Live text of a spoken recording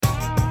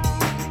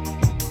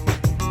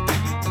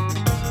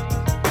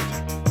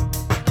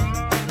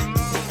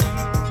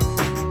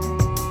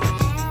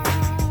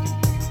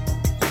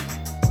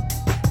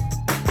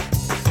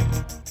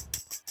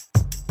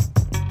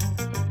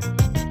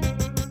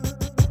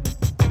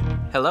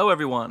Hello,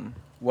 everyone.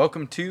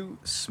 Welcome to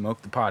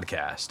Smoke the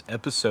Podcast,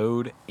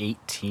 episode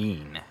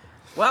 18.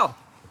 Well,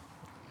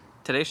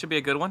 today should be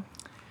a good one,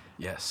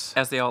 Yes.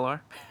 as they all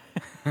are.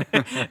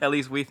 At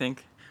least we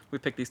think. We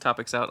picked these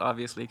topics out,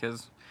 obviously,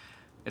 because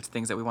it's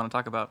things that we want to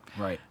talk about.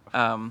 Right.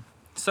 Ryan,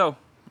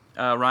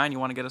 you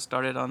want to get us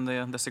started on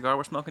the cigar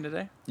we're smoking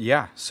today?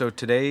 Yeah, so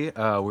today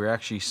we're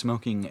actually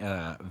smoking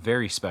a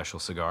very special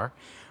cigar,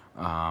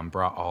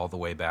 brought all the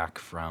way back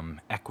from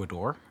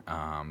Ecuador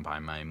by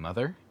my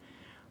mother.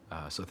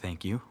 So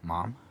thank you,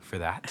 Mom, for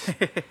that.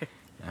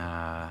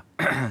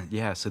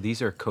 Yeah, so these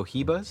are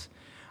Cohibas.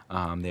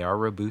 They are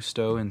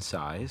Robusto in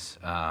size,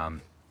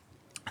 and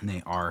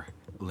they are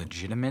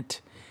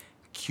legitimate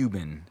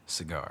Cuban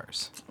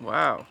cigars.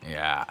 Wow.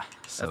 Yeah,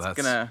 so That's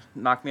going to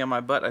knock me on my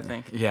butt, I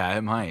think. Yeah,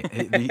 it might.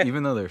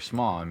 Even though they're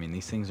small, I mean,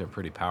 these things are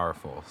pretty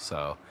powerful.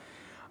 So,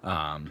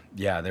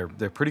 yeah,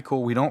 they're pretty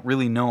cool. We don't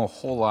really know a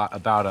whole lot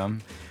about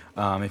them.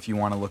 If you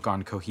want to look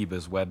on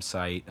Cohiba's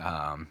website,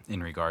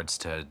 in regards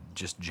to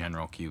just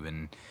general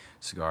Cuban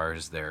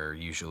cigars, they're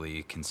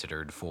usually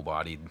considered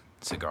full-bodied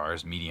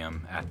cigars.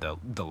 Medium at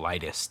the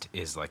lightest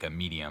is like a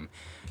medium.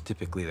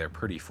 Typically, they're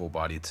pretty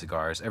full-bodied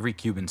cigars. Every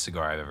Cuban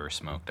cigar I've ever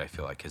smoked, I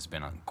feel like, has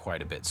been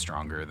quite a bit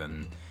stronger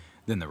than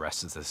the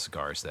rest of the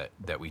cigars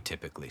that we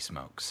typically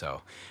smoke.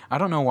 So I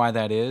don't know why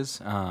that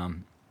is.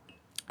 And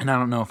I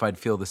don't know if I'd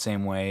feel the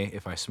same way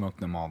if I smoked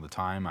them all the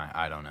time.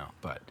 I don't know,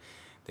 but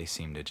they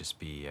seem to just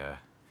be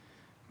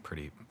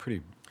pretty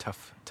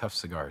tough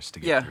cigars to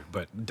get through,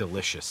 but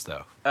delicious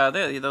though.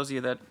 Those of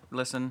you that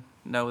listen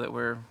know that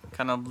we're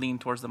kind of lean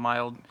towards the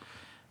mild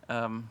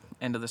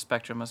end of the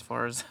spectrum as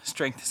far as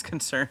strength is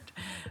concerned.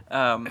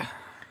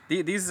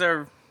 These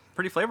are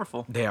pretty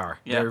flavorful. They are.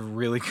 Yeah. They're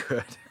really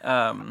good.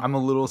 I'm a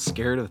little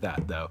scared of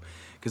that though,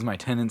 because my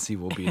tendency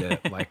will be to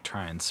like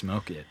try and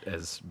smoke it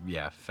as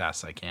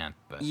fast as I can.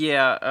 But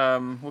yeah,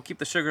 we'll keep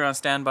the sugar on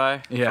standby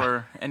for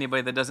Yeah.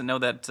 anybody that doesn't know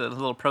that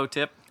little pro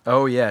tip.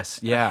 oh yes,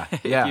 yeah,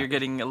 yeah. If you're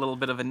getting a little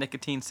bit of a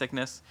nicotine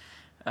sickness,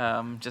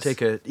 just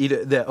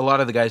a lot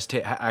of the guys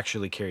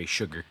actually carry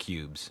sugar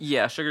cubes.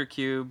 yeah, sugar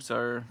cubes,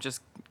 or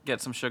just get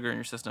some sugar in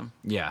your system,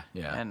 Yeah.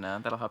 and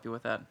that'll help you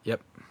with that.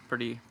 Yep.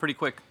 Pretty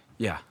quick.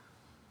 Yeah.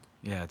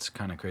 Yeah, it's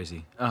kind of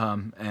crazy.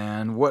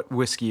 And what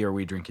whiskey are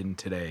we drinking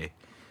today?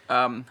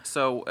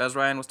 So as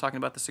Ryan was talking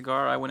about the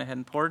cigar, I went ahead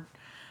and poured.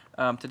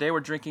 Today we're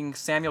drinking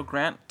Samuel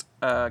Grant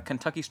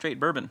Kentucky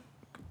Straight Bourbon.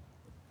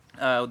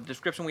 The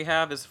description we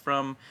have is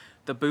from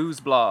the Booze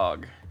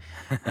Blog.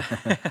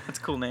 That's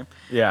a cool name.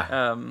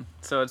 Yeah.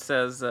 So it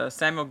says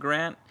Samuel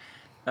Grant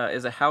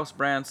is a house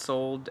brand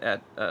sold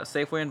at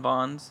Safeway and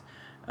Vons,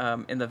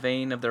 in the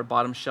vein of their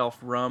bottom shelf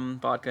rum,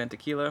 vodka, and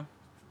tequila.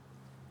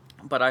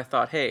 But I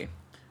thought, hey,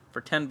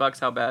 for $10,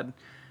 how bad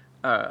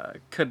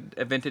could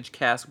a vintage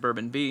cask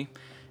bourbon be?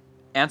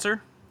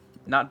 Answer: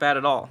 not bad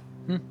at all.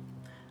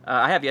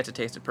 I have yet to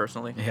taste it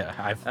personally. Yeah,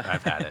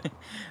 I've had it.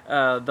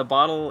 The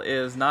bottle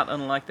is not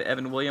unlike the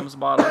Evan Williams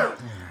bottle,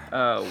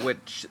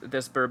 which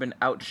this bourbon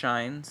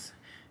outshines.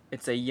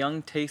 It's a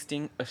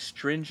young-tasting,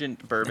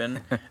 astringent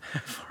bourbon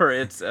for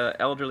its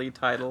elderly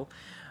title,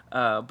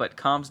 but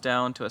calms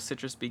down to a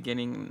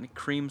citrus-beginning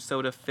cream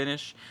soda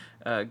finish,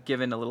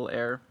 given a little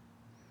air.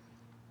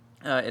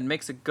 It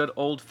makes a good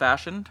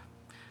old-fashioned.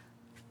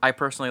 I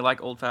personally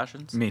like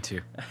old-fashions. Me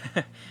too.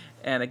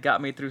 And it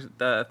got me through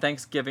the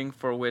Thanksgiving,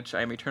 for which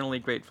I am eternally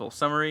grateful.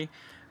 Summary: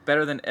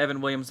 better than Evan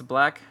Williams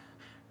Black.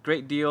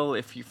 Great deal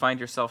if you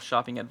find yourself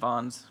shopping at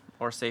Vons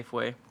or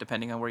Safeway,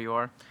 depending on where you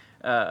are,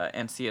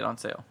 and see it on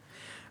sale.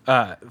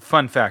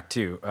 Fun fact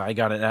too, I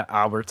got it at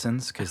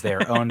Albertsons because they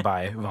are owned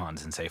by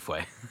Vons and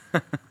Safeway.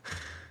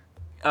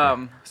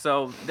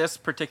 So this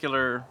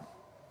particular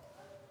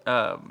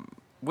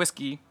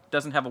whiskey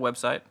doesn't have a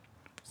website,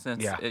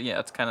 since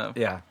it's kind of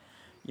Yeah,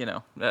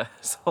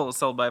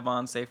 sold by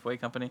Vons Safeway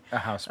Company. a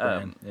house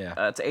brand.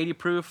 It's 80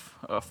 proof,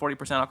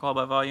 40% alcohol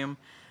by volume.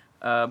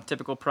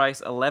 Typical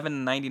price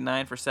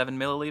 $11.99 for 7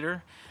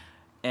 milliliter,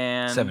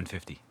 and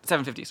 $7.50.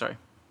 $7.50. Sorry.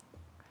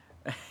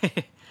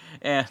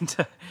 And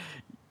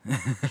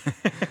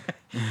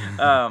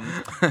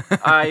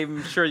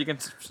I'm sure you can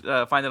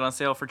find it on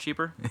sale for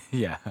cheaper.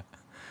 Yeah.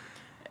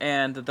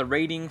 And the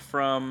rating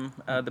from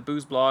the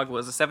Booze Blog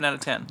was a 7 out of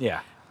 10.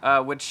 Yeah.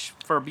 Which,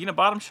 for being a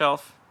bottom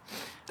shelf,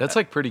 That's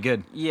like pretty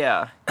good.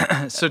 yeah.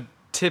 So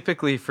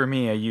typically for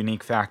me, a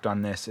unique fact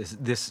on this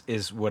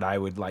is what I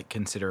would like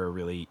consider a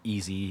really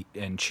easy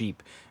and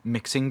cheap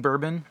mixing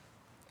bourbon.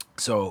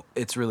 So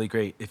it's really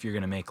great if you're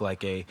gonna make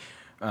like a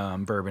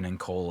bourbon and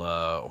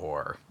cola,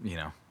 or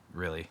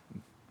really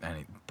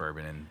any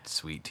bourbon and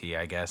sweet tea,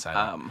 I guess.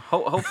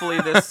 Hopefully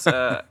this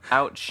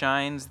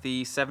outshines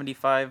the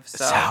 75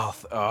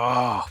 South.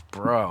 Oh,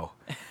 bro,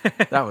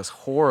 that was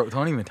horrible.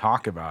 Don't even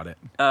talk about it.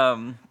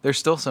 There's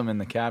still some in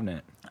the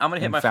cabinet. I'm gonna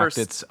hit In my fact, first.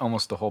 it's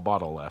almost a whole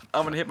bottle left.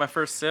 I'm gonna hit my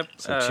first sip.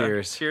 So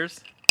cheers. Cheers.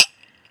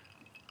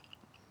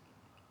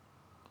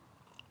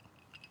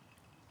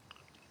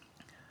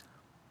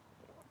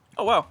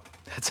 Oh wow.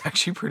 That's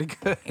actually pretty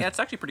good. Yeah, it's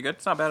actually pretty good.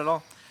 It's not bad at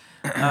all.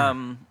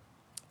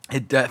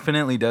 It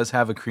definitely does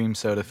have a cream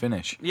soda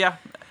finish. Yeah.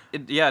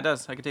 Yeah, it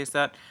does. I can taste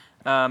that.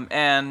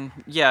 And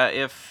yeah,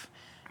 if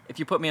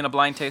you put me in a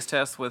blind taste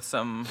test with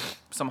some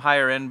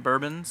higher end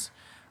bourbons,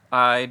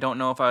 I don't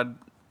know if I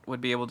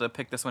would be able to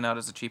pick this one out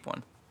as a cheap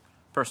one,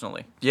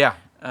 personally. Yeah.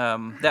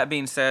 That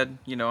being said,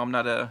 I'm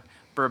not a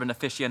bourbon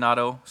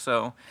aficionado,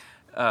 so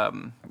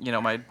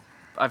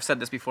I've said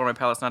this before. My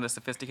palate's not as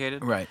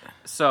sophisticated, Right.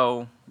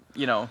 so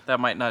that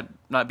might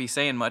not be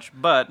saying much,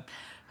 but.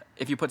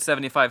 If you put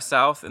 75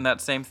 South in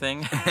that same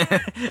thing,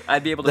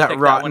 I'd be able to That pick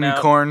that one rotten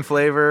out. corn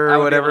flavor I or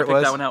would whatever be able to it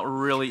was. pick that one out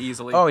really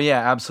easily. Oh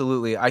yeah,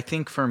 absolutely. I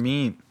think for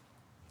me,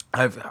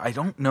 I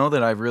don't know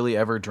that I've really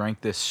ever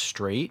drank this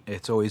straight.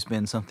 It's always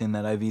been something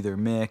that I've either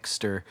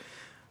mixed or,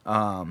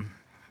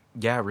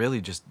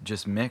 really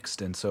just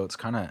mixed. And so it's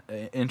kind of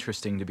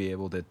interesting to be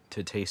able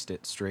to taste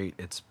it straight.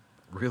 It's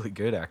really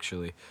good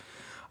actually.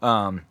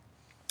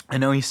 I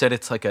know he said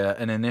it's like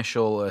an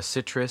initial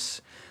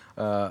citrus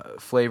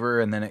flavor,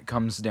 and then it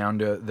comes down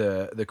to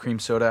the cream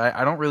soda.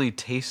 I don't really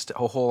taste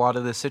a whole lot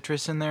of the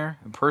citrus in there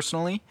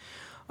personally,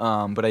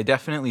 but I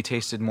definitely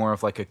tasted more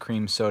of like a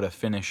cream soda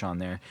finish on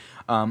there.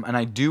 And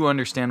I do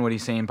understand what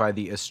he's saying by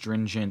the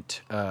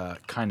astringent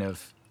kind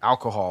of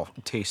alcohol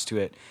taste to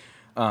it,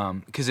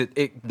 because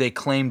they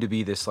claim to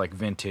be this like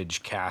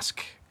vintage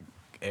cask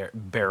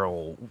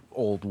barrel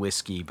old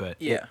whiskey, but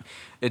Yeah.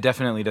 it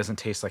definitely doesn't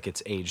taste like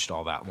it's aged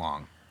all that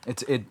long.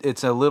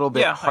 It's a little bit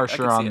Yeah, I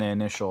harsher can see on it. the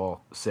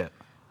initial sip.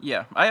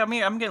 Yeah, I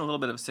mean, I'm getting a little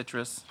bit of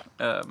citrus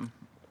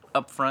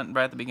up front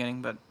right at the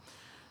beginning, but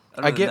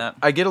other than that,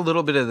 I get a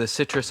little bit of the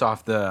citrus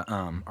off the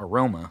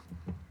aroma,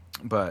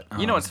 but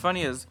what's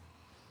funny is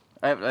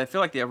I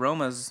feel like the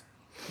aroma's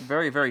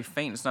very, very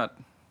faint.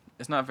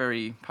 It's not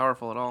very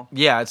powerful at all.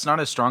 yeah, it's not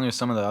as strong as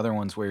some of the other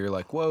ones where you're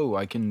like, whoa,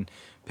 I can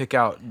pick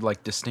out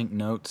like distinct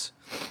notes.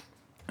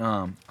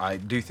 I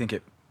do think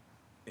it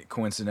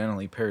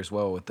coincidentally pairs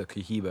well with the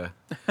Cohiba,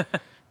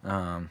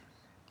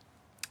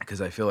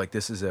 because I feel like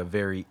this is a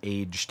very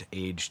aged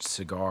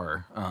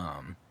cigar.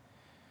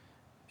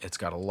 It's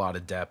got a lot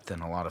of depth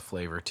and a lot of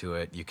flavor to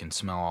it. You can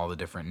smell all the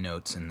different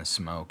notes in the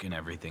smoke and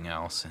everything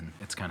else, and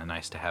it's kind of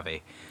nice to have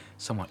a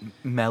somewhat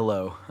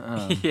mellow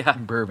Yeah.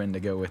 bourbon to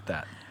go with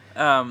that.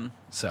 Um,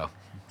 So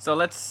so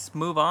let's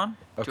move on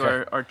Okay.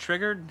 to our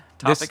triggered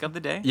topic of the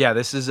day. yeah,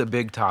 this is a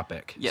big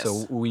topic. Yes.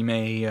 So we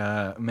may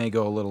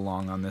go a little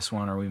long on this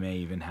one, or we may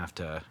even have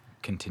to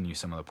continue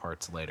some of the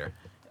parts later.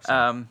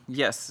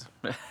 Yes.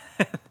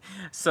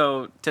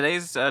 So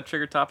today's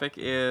trigger topic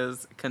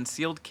is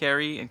concealed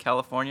carry in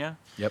California.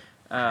 Yep.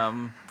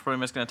 We're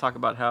just going to talk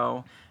about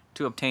how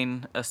to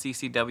obtain a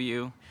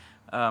CCW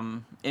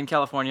in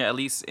California, at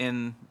least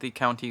in the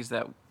counties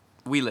that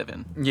we live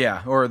in.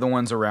 Yeah, or the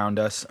ones around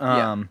us.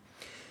 Yeah.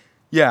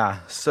 Yeah.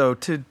 So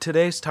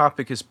today's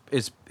topic is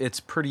it's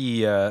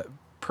pretty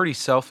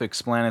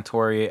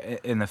self-explanatory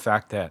in the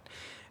fact that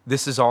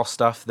this is all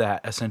stuff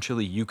that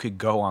essentially you could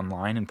go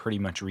online and pretty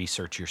much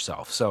research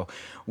yourself. So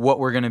what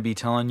we're going to be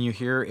telling you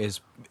here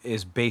is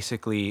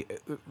basically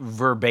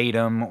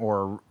verbatim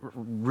or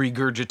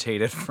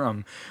regurgitated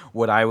from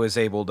what I was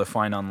able to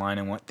find online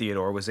and what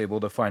Theodore was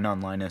able to find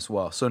online as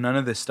well. So none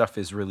of this stuff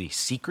is really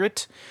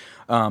secret,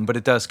 but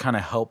it does kind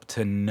of help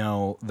to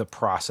know the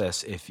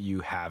process if you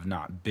have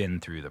not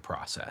been through the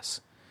process.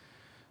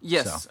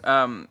 Yes.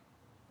 So.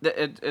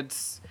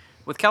 It's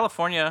with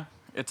California,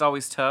 it's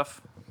always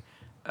tough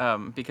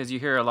because you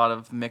hear a lot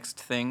of mixed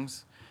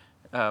things,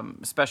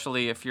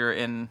 especially if you're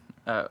in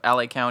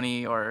LA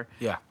County or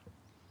Yeah.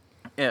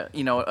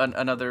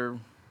 another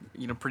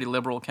pretty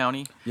liberal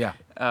county. Yeah.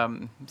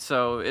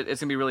 So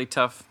it's gonna be really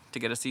tough to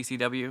get a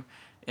CCW.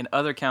 In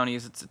other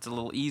counties, it's a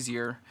little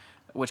easier,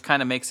 which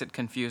kind of makes it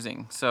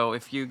confusing. So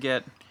if you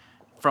get,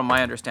 from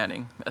my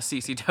understanding, a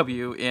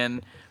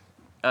CCW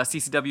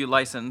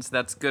license,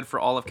 that's good for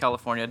all of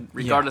California,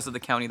 regardless of the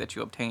county that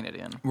you obtain it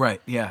in.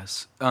 Right,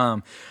 yes.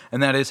 And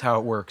that is how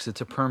it works.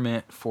 It's a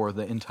permit for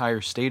the entire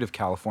state of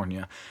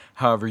California.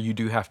 However, you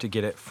do have to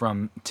get it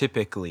from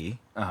typically,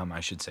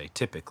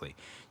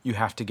 you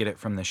have to get it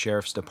from the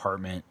sheriff's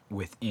department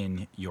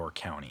within your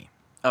county.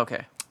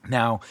 Okay.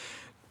 Now,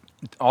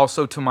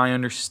 also to my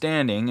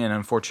understanding, and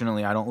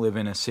unfortunately I don't live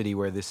in a city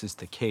where this is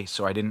the case,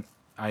 so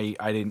I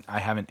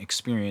haven't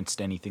experienced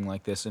anything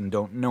like this and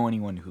don't know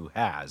anyone who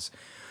has.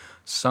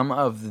 Some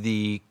of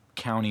the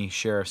county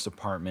sheriff's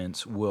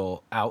departments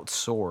will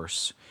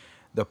outsource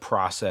the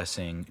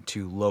processing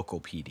to local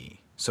PD,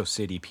 so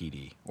city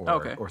PD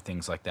or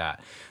things like that.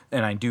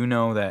 And I do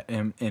know that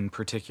in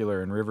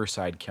particular in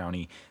Riverside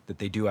County that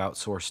they do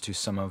outsource to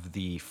some of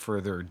the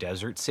further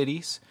desert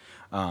cities,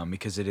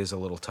 because it is a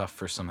little tough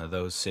for some of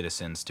those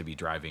citizens to be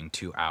driving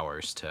 2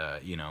 hours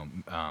to,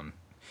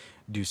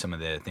 do some of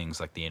the things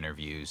like the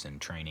interviews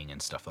and training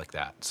and stuff like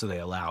that. So they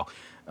allow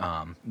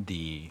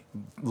the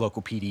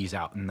local PDs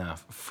out in the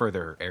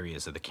further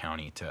areas of the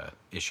county to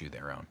issue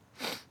their own.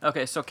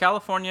 Okay, so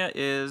California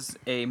is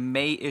a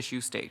may issue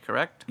state,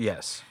 correct?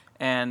 Yes.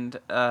 And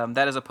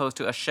that is opposed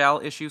to a shall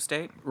issue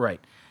state.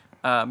 Right.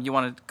 You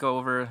want to go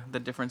over the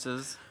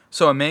differences?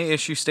 So a may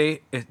issue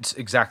state, it's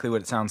exactly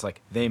what it sounds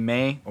like. They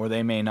may or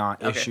they may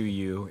not Okay. issue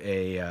you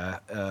a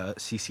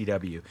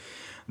CCW.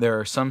 There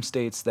are some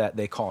states that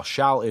they call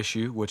shall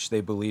issue, which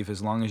they believe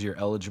as long as you're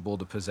eligible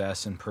to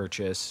possess and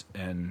purchase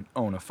and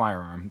own a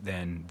firearm,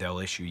 then they'll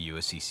issue you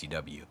a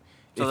CCW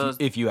So those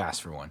if you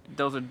ask for one.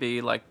 those would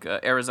be like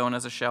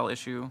Arizona's a shell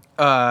issue.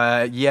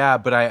 Yeah,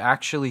 but I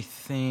actually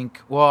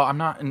think, well, I'm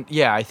not,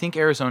 yeah, I think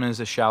Arizona is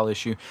a shall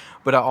issue,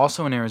 but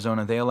also in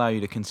Arizona, they allow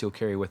you to conceal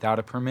carry without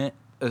a permit,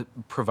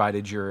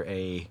 provided you're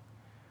a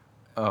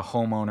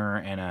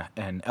homeowner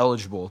and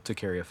eligible to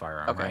carry a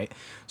firearm, Okay. right?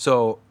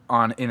 So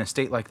in a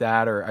state like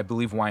that, or I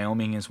believe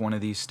Wyoming is one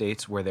of these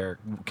states where they're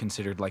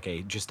considered like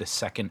just a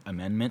Second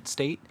Amendment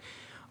state,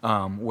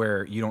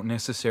 where you don't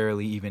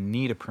necessarily even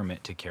need a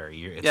permit to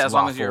carry. It's Yeah, as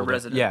long as you're a lawful to-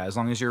 resident. Yeah, as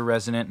long as you're a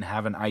resident and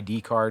have an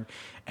ID card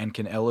and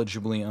can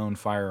eligibly own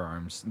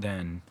firearms,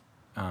 then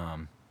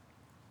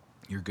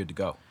you're good to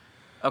go.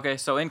 Okay,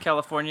 so in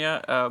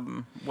California,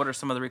 what are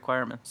some of the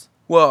requirements?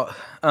 Well,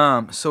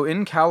 so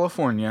in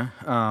California,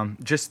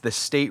 just the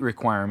state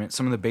requirements,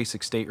 some of the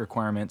basic state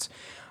requirements.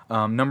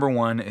 Number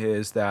one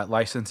is that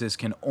licenses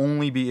can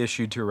only be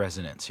issued to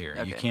residents here.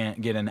 You Okay.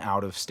 can't get an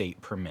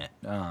out-of-state permit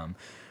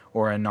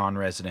or a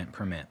non-resident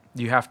permit.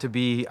 You have to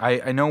be.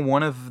 I know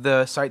one of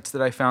the sites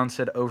that I found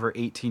said over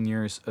 18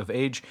 years of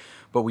age,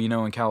 but we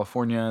know in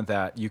California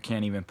that you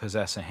can't even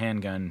possess a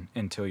handgun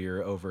until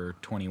you're over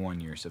 21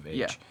 years of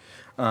age.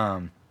 Yeah.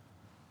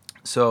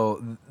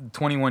 So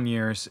 21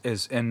 years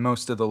is, and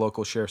most of the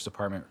local sheriff's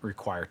department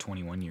require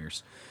 21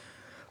 years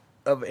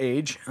of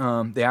age.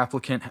 The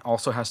applicant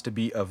also has to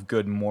be of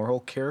good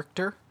moral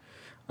character.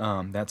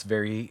 That's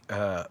very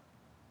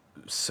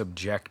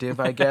subjective,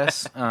 I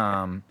guess.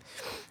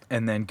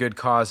 And then good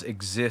cause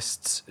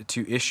exists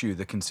to issue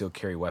the concealed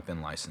carry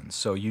weapon license.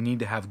 So you need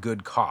to have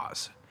good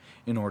cause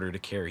in order to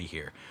carry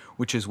here,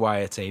 which is why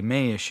it's a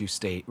may issue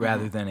state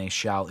rather than a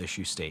shall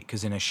issue state.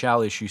 Because in a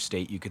shall issue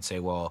state, you could say,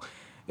 well,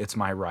 it's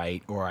my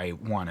right, or I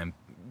want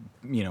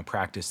to,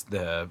 practice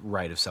the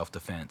right of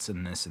self-defense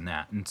and this and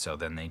that. And so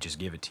then they just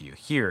give it to you.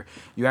 Here,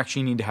 you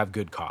actually need to have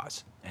good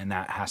cause, and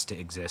that has to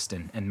exist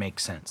and make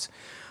sense.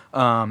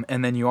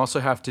 And then you also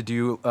have to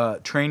do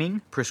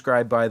training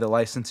prescribed by the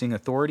licensing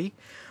authority,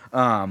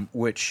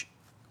 which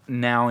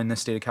now in the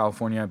state of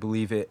California, I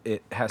believe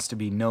it has to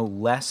be no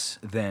less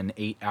than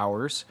 8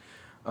 hours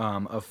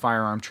of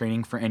firearm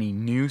training for any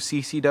new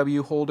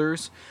CCW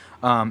holders,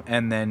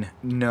 and then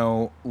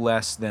no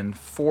less than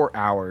 4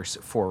 hours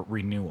for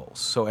renewals.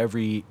 So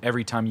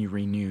every time you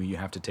renew, you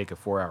have to take a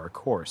 4-hour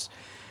course.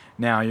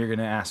 Now you're going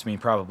to ask me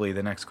probably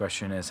the next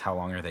question is how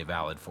long are they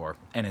valid for?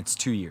 And it's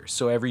 2 years.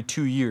 So every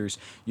 2 years,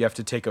 you have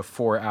to take a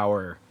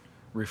 4-hour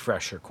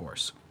refresher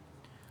course.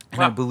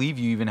 And I Wow. believe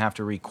you even have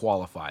to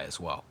requalify as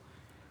well.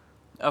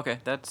 Okay,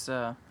 that's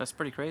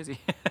pretty crazy.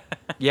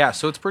 Yeah,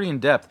 so it's pretty in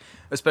depth,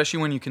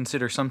 especially when you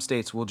consider some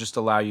states will just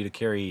allow you to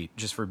carry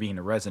just for being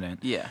a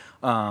resident. Yeah.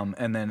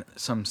 And then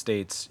some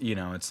states,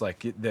 it's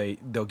like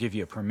they'll give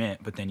you a permit,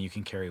 but then you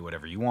can carry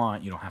whatever you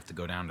want. You don't have to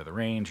go down to the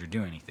range or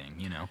do anything.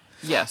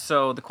 Yeah,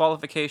 so the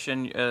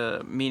qualification,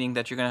 meaning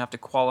that you're going to have to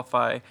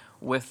qualify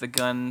with the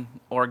gun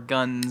or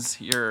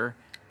guns you're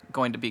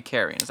going to be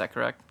carrying. Is that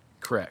correct?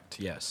 Correct.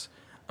 Yes.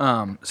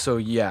 So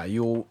yeah,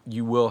 you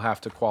will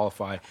have to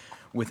qualify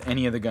with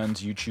any of the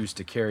guns you choose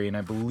to carry, and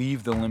I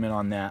believe the limit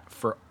on that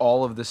for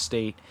all of the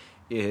state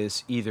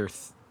is either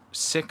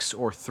 6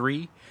 or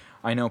 3.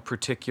 I know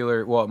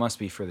it must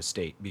be for the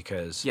state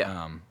because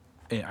Yeah.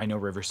 I know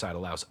Riverside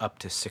allows up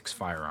to 6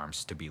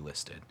 firearms to be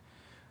listed.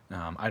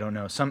 I don't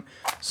know.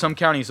 Some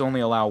counties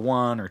only allow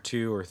 1 or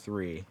 2 or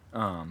 3.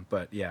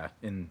 But yeah,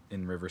 in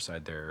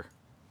Riverside they're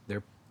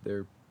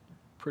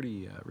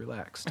pretty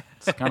relaxed.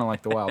 It's kind of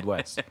like the Wild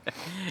West,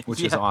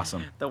 which is Yeah.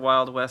 awesome. The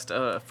Wild West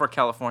for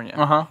California.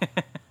 Uh-huh.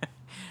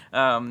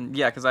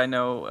 Yeah, because I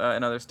know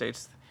in other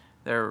states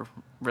there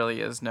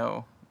really is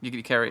no. You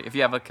can carry if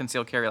you have a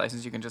concealed carry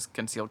license, you can just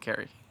concealed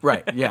carry.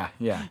 Right. Yeah.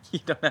 Yeah.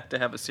 You don't have to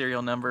have a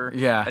serial number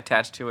Yeah.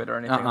 attached to it or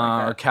anything Or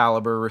like that.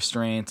 caliber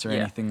restraints or Yeah.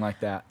 anything like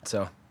that.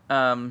 So.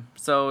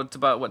 So it's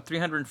about what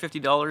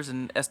 $350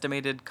 in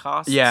estimated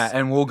costs. Yeah,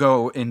 and we'll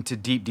go into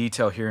deep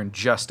detail here in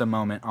just a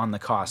moment on the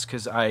cost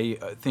because I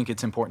think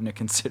it's important to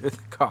consider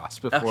the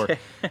cost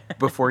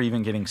before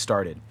even getting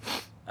started.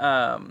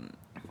 And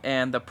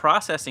the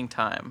processing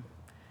time.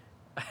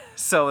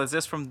 So is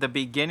this from the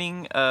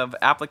beginning of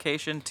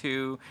application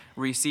to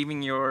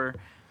receiving your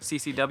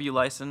CCW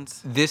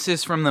license? This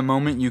is from the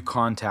moment you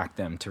contact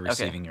them to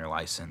receiving your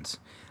license.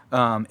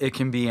 It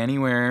can be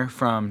anywhere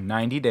from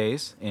 90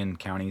 days in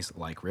counties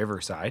like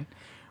Riverside,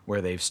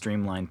 where they've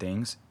streamlined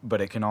things, but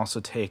it can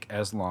also take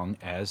as long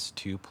as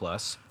 2+,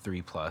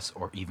 3+,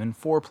 or even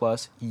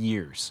 4+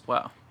 years.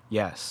 Wow.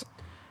 Yes.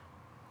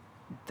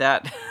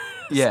 That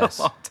is Yes.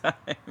 a long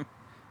time.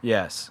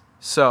 Yes.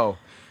 So,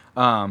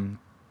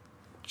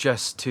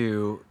 just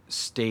to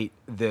state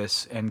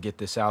this and get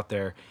this out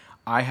there,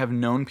 I have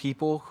known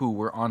people who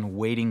were on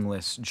waiting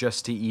lists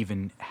just to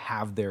even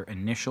have their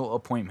initial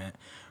appointment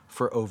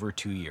for over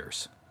 2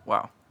 years.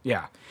 Wow.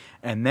 Yeah.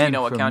 And Do then you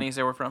know what from counties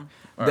they were from?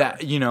 Or that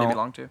they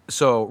belong to?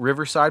 So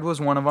Riverside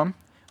was one of them,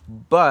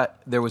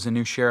 but there was a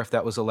new sheriff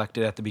that was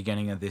elected at the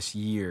beginning of this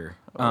year,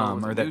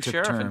 there's or a that new took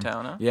sheriff in term.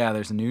 town, huh? Yeah,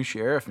 there's a new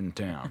sheriff in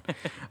town,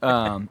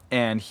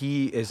 and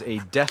he is a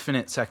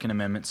definite Second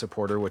Amendment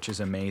supporter, which is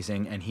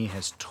amazing, and he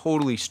has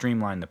totally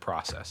streamlined the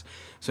process.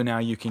 So now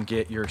you can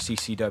get your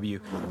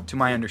CCW, to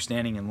my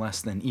understanding, in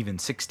less than even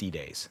 60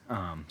 days.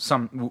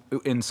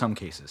 In some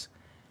cases.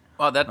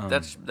 Wow,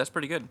 that's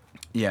pretty good.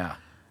 Yeah.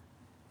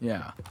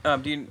 Yeah.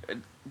 Do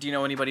you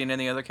know anybody in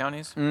any other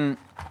counties?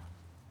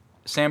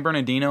 San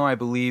Bernardino, I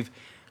believe.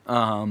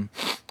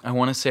 I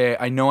want to say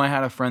I know I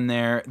had a friend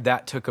there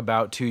that took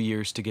about 2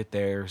 years to get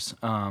theirs,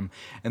 and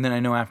then I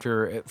know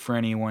for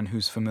anyone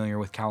who's familiar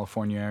with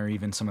California or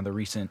even some of the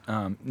recent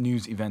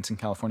news events in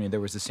California, there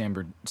was the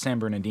San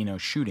Bernardino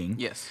shooting.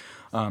 Yes.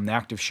 The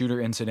active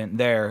shooter incident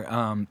there,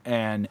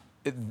 and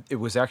it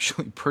was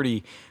actually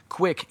pretty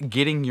quick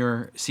getting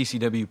your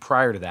CCW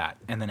prior to that,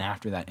 and then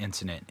after that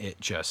incident,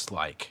 it just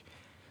like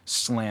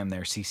slam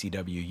their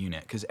CCW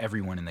unit because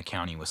everyone in the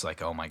county was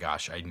like, oh my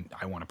gosh,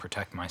 I want to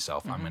protect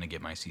myself. I'm going to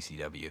get my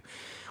CCW.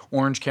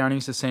 Orange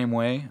County's the same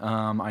way.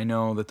 I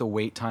know that the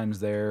wait times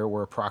there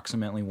were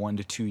approximately 1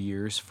 to 2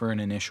 years for an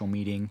initial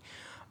meeting.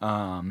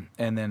 And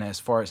then as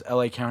far as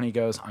LA County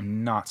goes,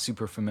 I'm not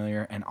super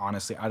familiar. And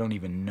honestly, I don't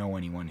even know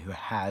anyone who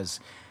has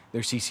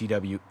their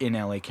CCW in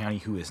LA County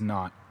who is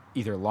not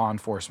either law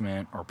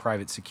enforcement or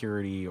private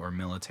security or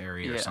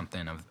military or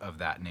something of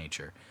that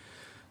nature.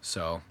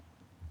 So...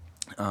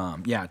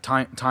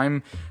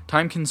 time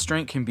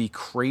constraint can be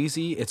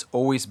crazy. It's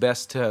always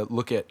best to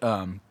look at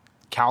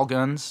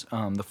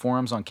CalGuns, the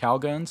forums on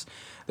CalGuns.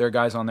 There are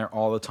guys on there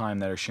all the time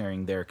that are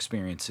sharing their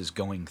experiences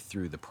going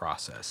through the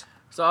process.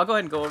 So I'll go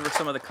ahead and go over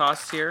some of the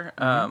costs here.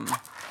 Some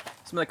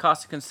of the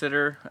costs to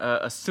consider,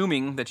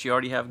 assuming that you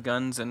already have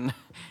guns and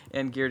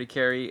gear to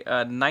carry.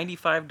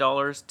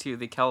 $95 to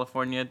the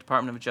California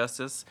Department of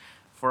Justice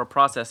for a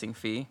processing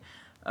fee,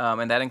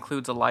 and that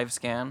includes a live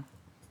scan.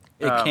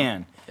 It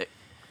can.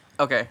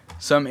 Okay.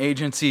 Some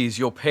agencies,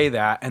 you'll pay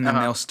that, and then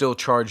they'll still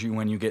charge you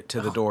when you get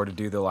to the door to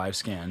do the live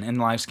scan. And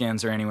live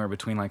scans are anywhere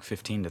between like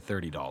 $15 to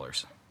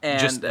 $30. And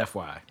just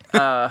FYI.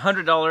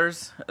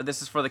 $100,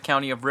 this is for the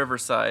county of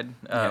Riverside.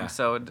 Yeah.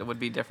 So it would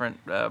be different,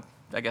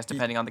 I guess,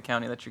 depending on the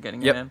county that you're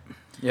getting Yep. it in.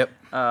 Yep.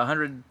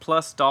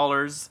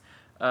 $100+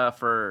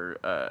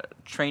 for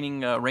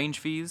training range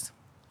fees.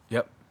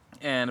 Yep.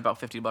 And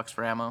about $50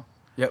 for ammo.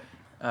 Yep.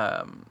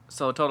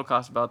 So total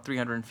cost about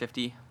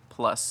 $350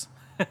 plus.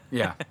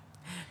 Yeah.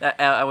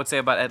 I would say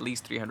about at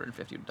least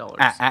 $350.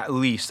 At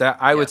least.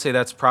 I would say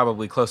that's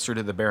probably closer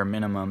to the bare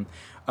minimum.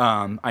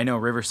 I know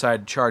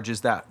Riverside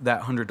charges that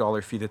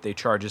 $100 fee that they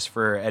charge is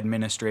for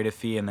administrative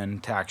fee and then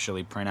to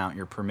actually print out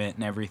your permit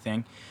and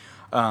everything.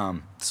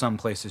 Some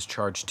places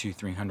charge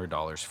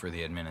 $200-$300 for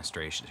the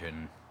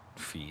administration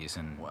fees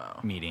and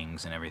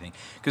meetings and everything.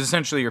 Because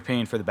essentially you're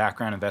paying for the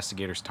background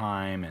investigator's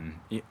time and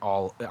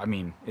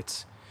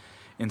it's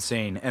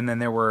insane. And then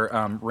there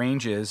were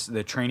ranges,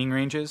 the training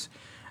ranges.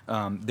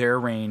 Their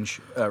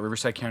range,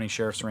 Riverside County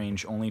Sheriff's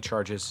range, only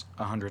charges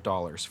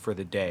 $100 for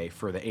the day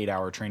for the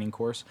 8-hour training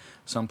course.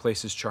 Some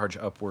places charge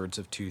upwards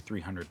of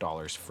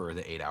 $200-$300 for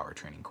the 8-hour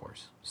training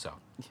course. So,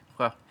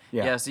 well,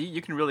 yeah. So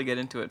you can really get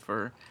into it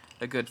for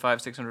a good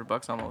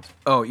 $500-$600 almost.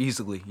 Oh,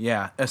 easily,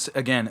 yeah.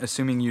 Again,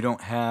 assuming you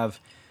don't have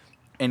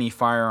any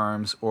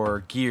firearms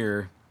or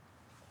gear,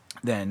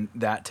 then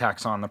that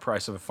tacks on the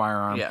price of a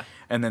firearm. Yeah.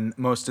 And then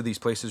most of these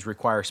places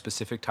require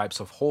specific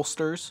types of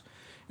holsters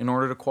in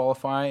order to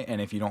qualify,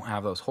 and if you don't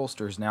have those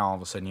holsters, now all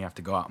of a sudden you have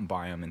to go out and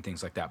buy them and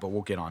things like that, but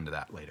we'll get onto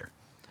that later.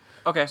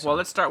 Okay, well,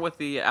 let's start with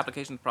the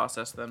application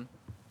process then.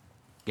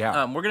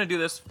 Yeah. We're going to do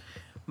this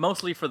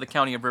mostly for the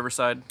county of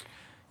Riverside.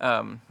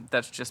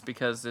 That's just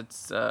because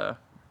it's a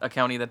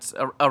county that's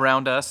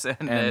around us,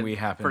 and we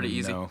happen pretty to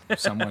easy. know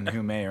someone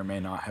who may or may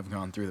not have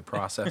gone through the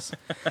process.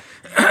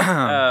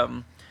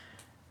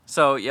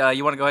 So, yeah,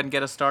 you want to go ahead and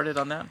get us started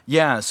on that?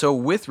 Yeah, so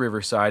with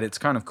Riverside, it's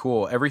kind of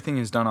cool. Everything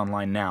is done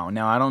online now.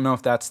 Now, I don't know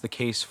if that's the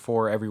case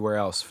for everywhere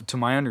else. To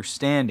my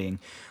understanding,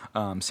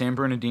 San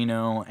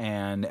Bernardino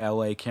and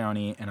LA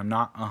County, and I'm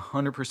not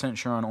 100%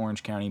 sure on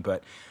Orange County,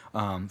 but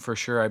for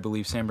sure I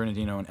believe San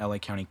Bernardino and LA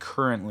County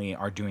currently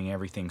are doing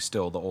everything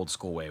still the old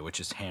school way, which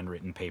is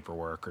handwritten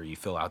paperwork, or you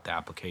fill out the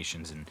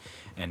applications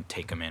and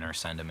take them in or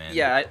send them in.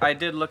 Yeah, I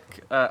did look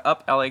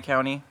up LA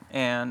County,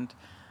 and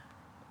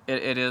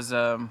it is, like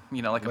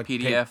a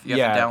PDF you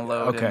have to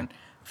download and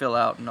fill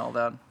out and all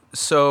that.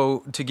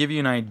 So to give you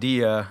an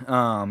idea,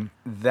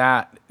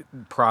 that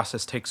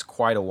process takes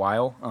quite a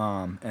while,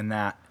 and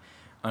that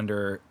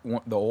under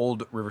the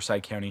old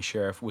Riverside County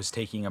Sheriff was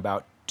taking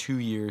about 2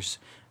 years,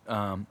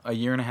 a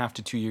year and a half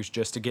to 2 years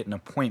just to get an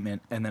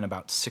appointment, and then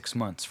about 6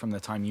 months from the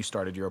time you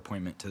started your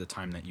appointment to the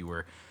time that you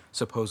were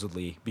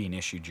supposedly being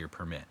issued your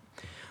permit.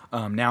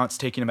 Now it's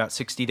taking about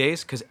 60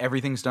 days because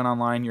everything's done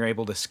online. You're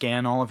able to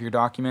scan all of your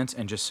documents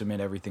and just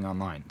submit everything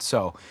online.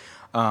 So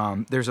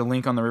There's a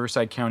link on the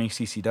Riverside County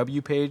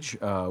CCW page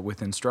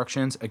with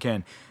instructions.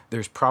 Again,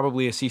 there's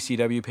probably a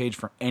CCW page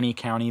for any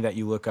county that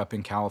you look up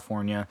in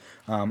California.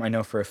 I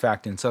know for a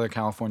fact in Southern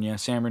California,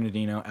 San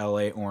Bernardino,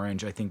 LA,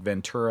 Orange, I think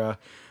Ventura,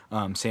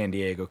 San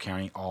Diego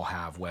County all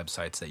have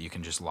websites that you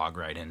can just log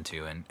right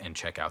into and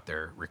check out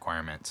their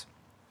requirements.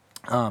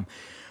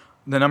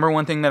 The number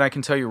one thing that I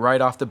can tell you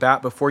right off the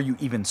bat before you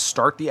even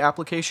start the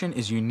application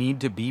is you need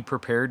to be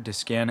prepared to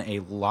scan a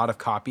lot of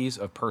copies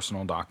of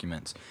personal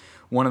documents.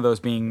 One of those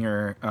being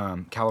your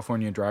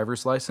California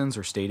driver's license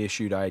or state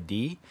issued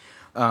ID.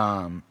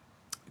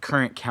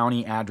 Current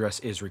county address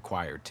is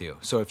required too.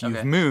 So if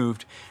you've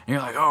moved and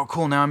you're like, oh,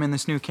 cool, now I'm in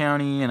this new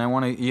county and I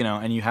want to,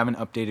 and you haven't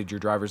updated your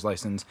driver's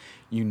license,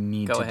 you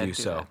need to do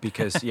so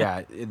because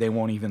they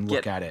won't even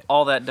look at it.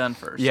 All that done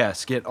first.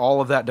 Yes, get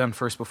all of that done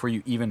first before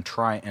you even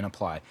try and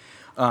apply.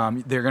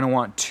 They're going to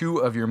want 2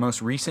 of your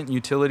most recent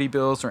utility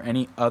bills or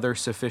any other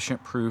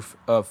sufficient proof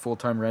of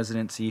full-time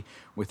residency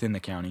within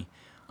the county.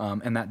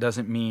 And that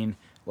doesn't mean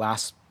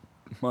last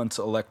month's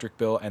electric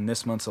bill and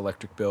this month's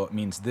electric bill. It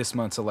means this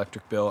month's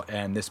electric bill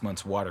and this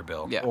month's water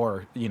bill,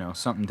 or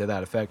something to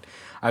that effect.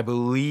 I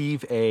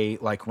believe a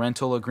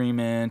rental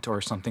agreement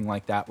or something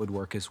like that would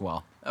work as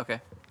well.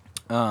 Okay.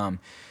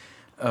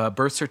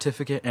 Birth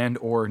certificate and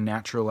or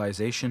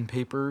naturalization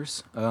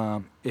papers.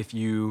 If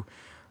you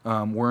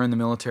were in the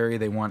military,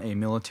 they want a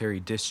military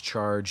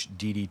discharge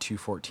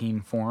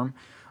DD-214 form.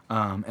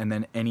 And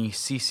then any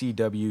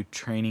CCW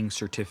training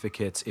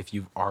certificates if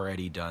you've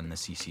already done the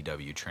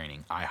CCW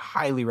training. I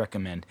highly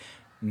recommend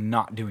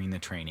not doing the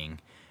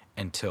training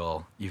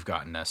until you've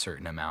gotten a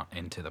certain amount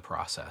into the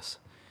process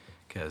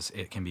because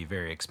it can be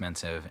very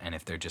expensive, and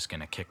if they're just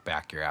going to kick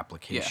back your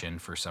application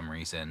for some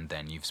reason,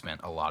 then you've spent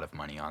a lot of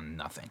money on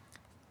nothing.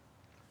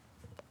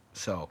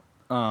 So,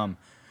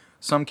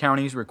 some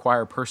counties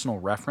require personal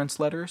reference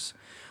letters.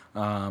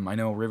 I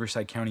know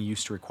Riverside County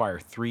used to require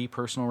 3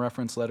 personal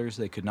reference letters.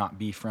 They could not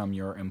be from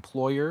your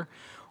employer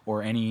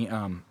or any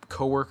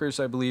coworkers,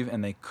 I believe,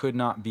 and they could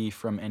not be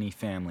from any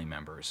family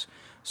members.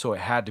 So it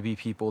had to be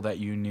people that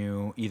you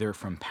knew either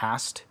from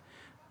past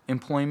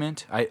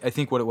employment. I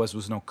think what it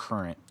was no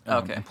current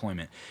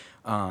employment.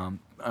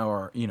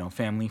 Or,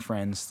 family,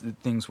 friends,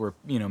 things where,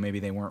 maybe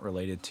they weren't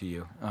related to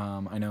you.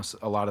 I know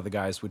a lot of the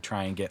guys would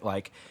try and get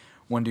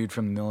one dude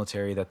from the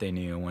military that they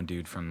knew, one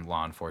dude from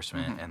law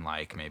enforcement, and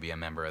maybe a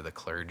member of the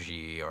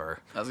clergy or...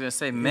 I was going to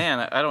say, man,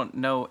 I don't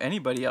know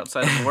anybody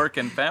outside of work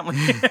and family.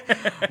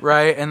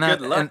 Right, and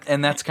Good luck.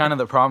 And that's kind of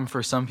the problem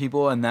for some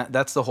people, and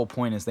that's the whole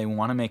point is they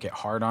want to make it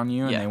hard on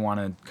you, and they want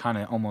to kind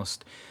of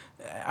almost...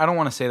 I don't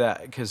want to say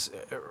that because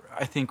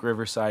I think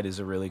Riverside is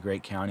a really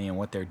great county and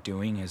what they're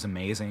doing is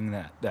amazing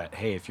that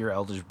hey, if you're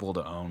eligible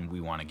to own,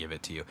 we want to give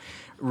it to you.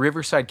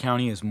 Riverside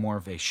County is more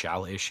of a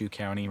shall issue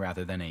county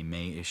rather than a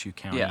may issue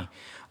county. Yeah.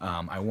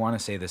 I want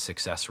to say the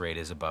success rate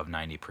is above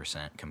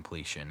 90%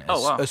 completion.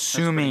 Wow.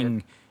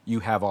 Assuming you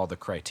have all the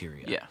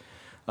criteria.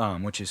 Yeah.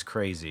 Which is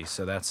crazy.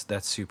 So that's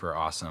super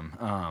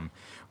awesome.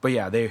 But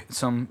yeah,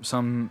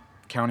 some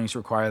counties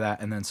require that,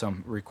 and then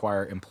some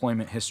require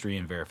employment history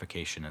and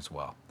verification as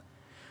well.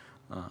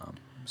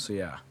 So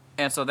yeah.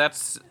 And so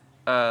that's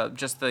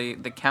just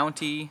the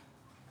county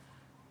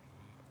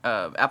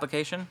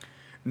application?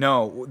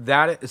 No,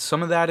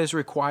 some of that is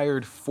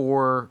required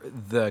for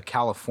the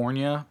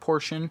California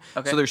portion.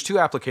 Okay. So there's 2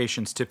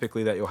 applications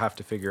typically that you'll have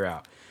to figure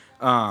out.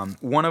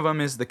 One of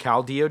them is the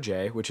Cal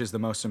DOJ, which is the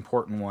most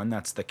important one.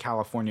 That's the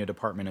California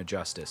Department of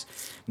Justice.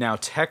 Now,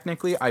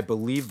 technically, I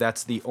believe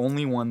that's the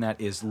only one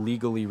that is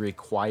legally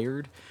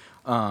required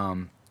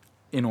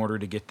in order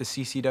to get the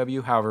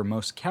CCW. However,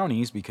 most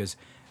counties, because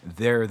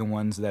they're the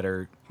ones that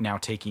are now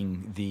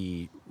taking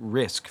the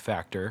risk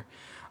factor,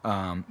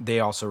 they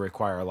also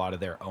require a lot of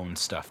their own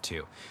stuff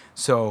too.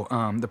 So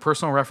the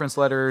personal reference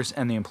letters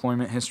and the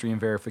employment history and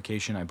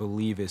verification, I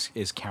believe,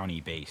 is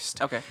county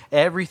based. Okay.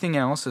 Everything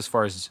else, as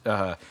far as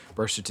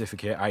birth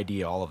certificate,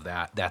 ID, all of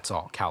that, that's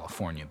all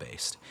California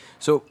based.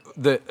 So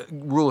the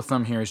rule of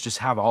thumb here is just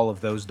have all of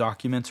those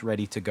documents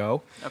ready to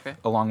go,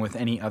 along with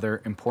any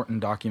other important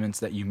documents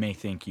that you may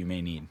think you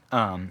may need.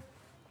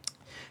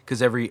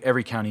 Because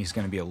every county is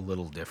going to be a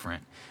little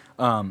different.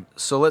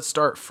 So let's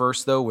start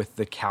first, though, with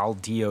the Cal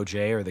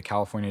DOJ, or the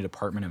California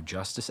Department of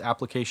Justice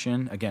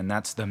application. Again,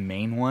 that's the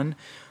main one.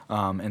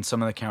 And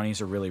some of the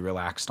counties are really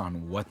relaxed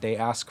on what they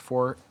ask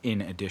for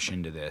in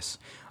addition to this.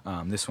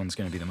 This one's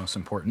going to be the most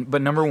important.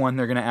 But number one,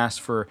 they're going to ask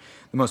for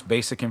the most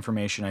basic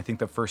information. I think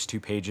the first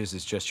 2 pages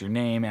is just your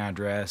name,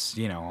 address,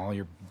 all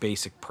your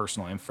basic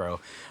personal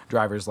info,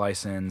 driver's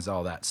license,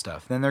 all that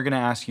stuff. Then they're going to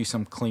ask you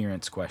some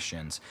clearance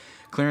questions.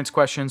 Clearance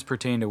questions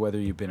pertain to whether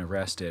you've been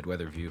arrested,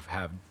 whether you've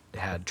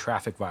had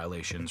traffic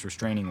violations,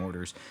 restraining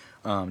orders,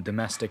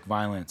 domestic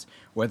violence,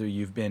 whether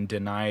you've been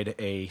denied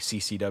a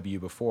CCW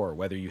before,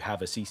 whether you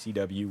have a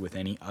CCW with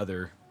any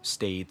other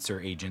states or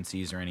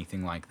agencies or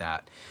anything like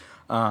that.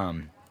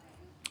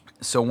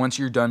 So once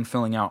you're done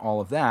filling out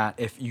all of that,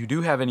 if you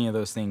do have any of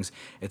those things,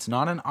 it's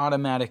not an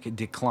automatic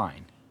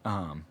decline.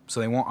 So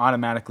they won't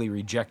automatically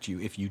reject you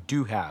if you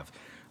do have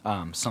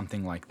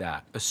something like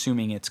that.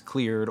 Assuming it's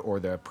cleared or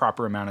the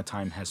proper amount of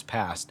time has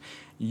passed,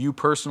 you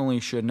personally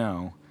should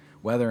know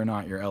whether or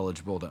not you're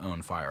eligible to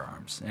own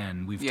firearms.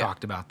 And we've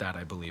talked about that,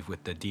 I believe,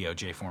 with the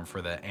DOJ form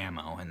for the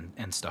ammo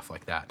and stuff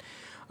like that.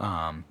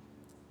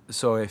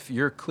 So if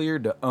you're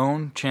cleared to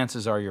own,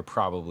 chances are you're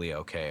probably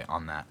okay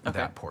on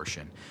that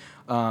portion.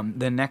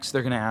 Then next,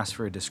 they're going to ask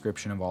for a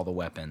description of all the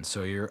weapons.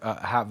 So you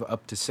have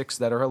up to 6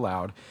 that are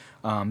allowed.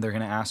 They're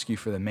going to ask you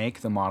for the make,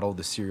 the model,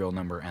 the serial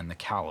number, and the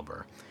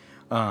caliber.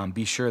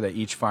 Be sure that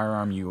each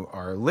firearm you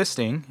are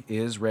listing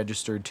is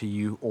registered to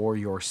you or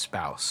your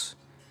spouse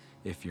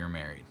if you're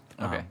married.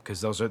 Okay. Because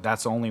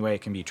that's the only way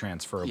it can be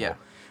transferable. Yeah.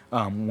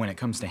 When it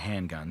comes to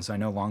handguns, I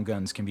know long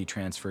guns can be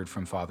transferred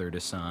from father to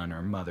son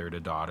or mother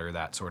to daughter,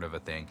 that sort of a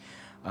thing.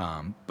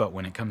 But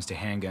when it comes to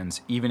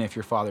handguns, even if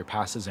your father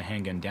passes a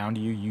handgun down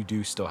to you, you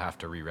do still have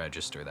to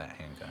re-register that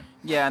handgun.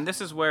 Yeah, and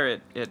this is where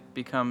it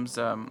becomes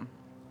where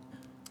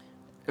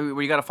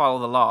you got to follow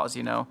the laws.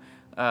 You know,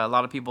 a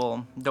lot of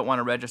people don't want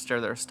to register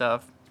their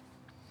stuff,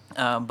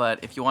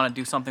 but if you want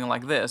to do something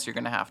like this, you're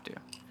going to have to.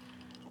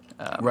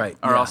 Right.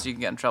 Or else you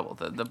can get in trouble.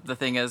 The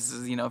thing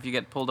is, you know, if you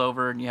get pulled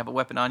over and you have a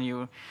weapon on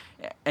you,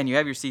 and you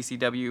have your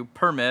CCW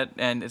permit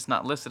and it's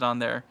not listed on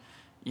there,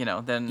 you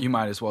know, then you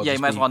might as well. Yeah, you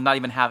might as well not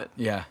even have it.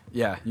 Yeah.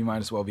 You might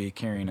as well be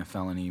carrying a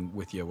felony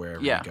with you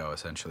wherever you go.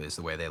 Essentially, is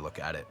the way they look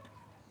at it.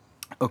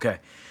 Okay.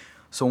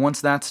 So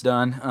once that's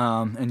done,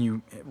 and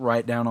you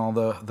write down all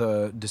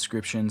the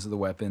descriptions of the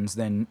weapons,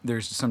 then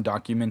there's some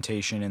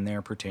documentation in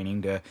there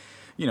pertaining to,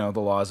 you know, the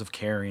laws of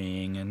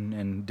carrying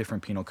and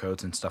different penal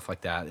codes and stuff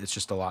like that. It's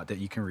just a lot that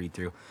you can read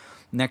through.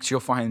 Next, you'll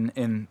find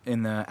in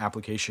the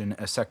application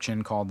a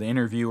section called the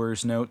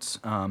interviewer's notes,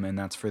 and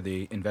that's for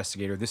the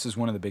investigator. This is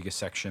one of the biggest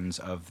sections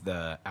of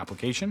the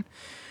application.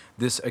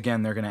 This,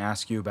 again, they're going to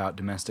ask you about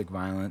domestic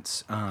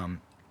violence,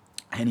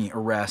 any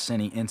arrests,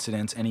 any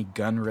incidents, any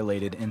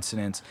gun-related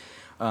incidents,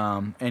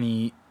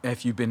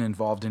 if you've been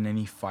involved in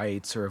any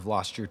fights or have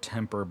lost your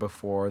temper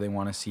before. They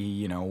want to see,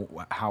 you know,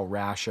 how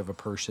rash of a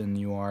person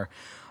you are.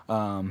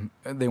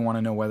 They want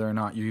to know whether or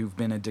not you've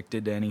been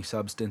addicted to any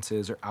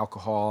substances or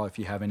alcohol, if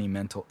you have any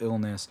mental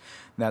illness,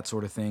 that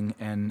sort of thing.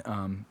 And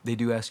they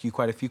do ask you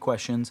quite a few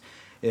questions.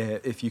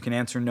 If you can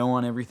answer no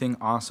on everything,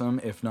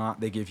 awesome. If not,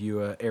 they give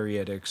you an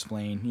area to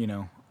explain, you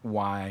know,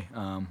 why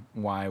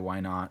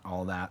not,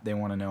 all that. They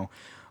want to know,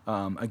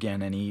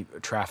 again, any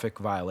traffic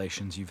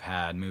violations you've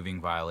had,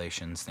 moving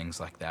violations, things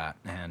like that,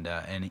 and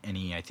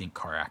any I think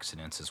car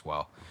accidents as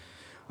well.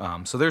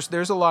 So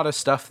there's a lot of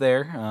stuff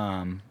there,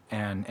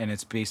 and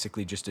it's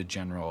basically just a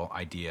general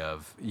idea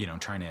of, you know,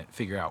 trying to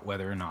figure out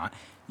whether or not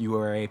you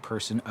are a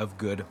person of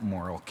good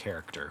moral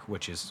character,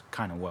 which is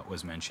kind of what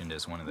was mentioned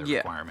as one of the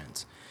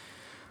requirements.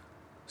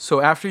 So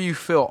after you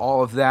fill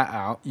all of that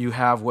out, you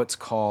have what's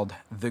called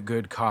the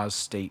good cause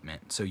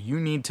statement. So you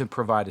need to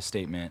provide a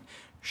statement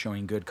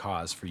showing good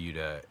cause for you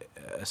to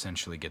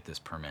essentially get this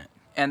permit.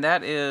 And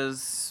that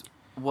is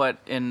what,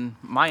 in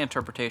my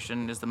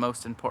interpretation, is the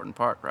most important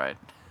part, right?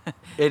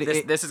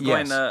 This is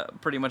going to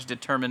pretty much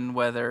determine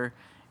whether,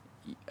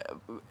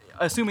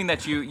 assuming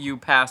that you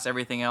pass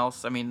everything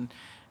else. I mean,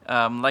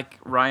 like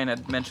Ryan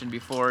had mentioned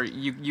before,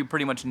 you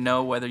pretty much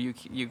know whether you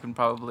can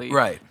probably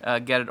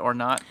get it or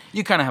not.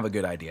 You kind of have a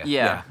good idea.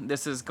 Yeah,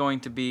 this is going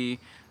to be,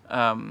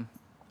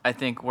 I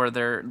think, where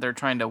they're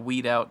trying to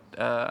weed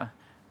out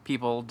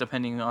people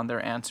depending on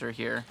their answer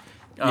here.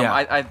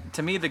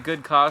 To me, the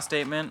good cause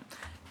statement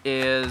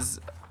is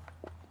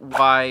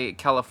why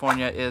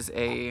California is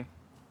a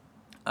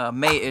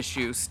may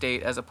issue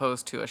state as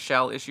opposed to a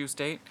shall issue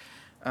state.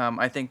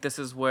 I think this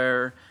is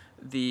where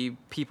the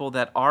people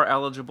that are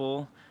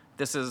eligible,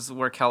 this is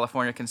where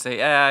California can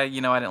say,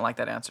 you know, I didn't like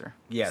that answer.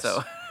 Yes.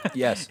 So.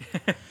 Yes.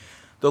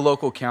 The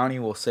local county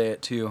will say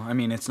it too. I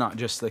mean, it's not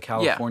just the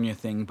California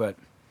thing, but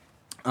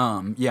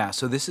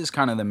so this is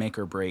kind of the make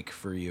or break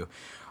for you.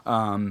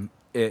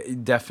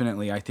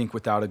 Definitely, I think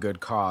without a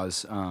good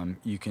cause,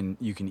 you can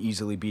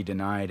easily be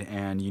denied,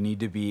 and you need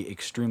to be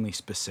extremely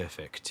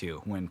specific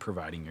too when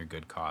providing your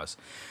good cause.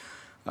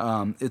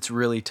 It's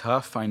really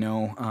tough. I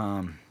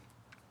know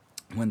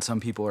when some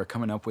people are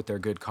coming up with their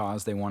good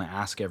cause, they want to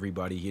ask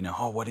everybody, you know,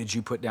 what did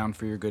you put down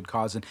for your good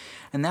cause?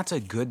 And that's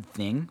a good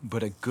thing,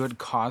 but a good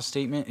cause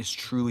statement is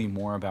truly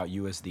more about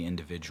you as the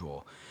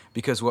individual.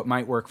 Because what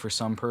might work for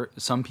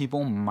some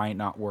people might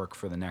not work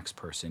for the next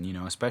person, you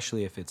know,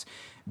 especially if it's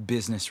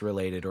business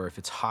related or if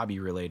it's hobby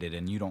related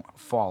and you don't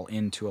fall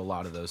into a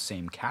lot of those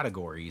same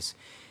categories.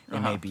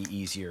 It may be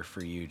easier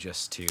for you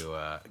just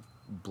to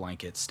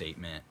blanket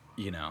statement,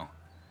 you know.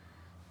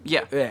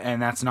 Yeah.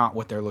 And that's not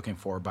what they're looking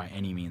for by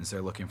any means.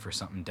 They're looking for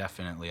something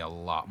definitely a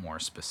lot more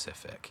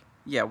specific.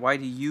 Yeah, why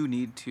do you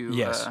need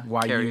to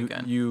why carry a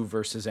gun? You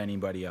versus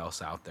anybody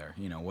else out there?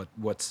 You know,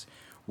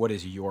 what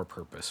is your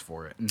purpose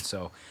for it? And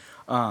so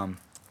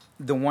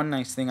the one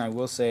nice thing I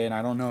will say, and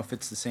I don't know if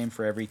it's the same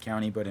for every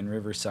county, but in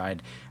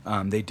Riverside,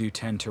 they do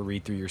tend to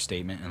read through your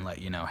statement and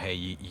let you know, hey,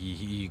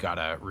 you got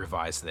to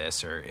revise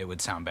this, or it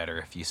would sound better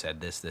if you said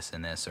this, this,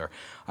 and this, or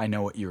I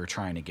know what you were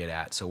trying to get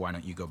at, so why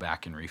don't you go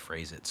back and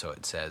rephrase it so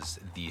it says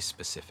these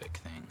specific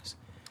things.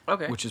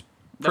 Okay. which is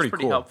That's pretty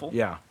pretty cool. helpful.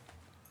 Yeah.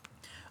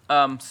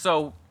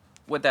 So,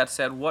 with that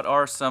said, what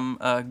are some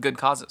good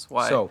causes?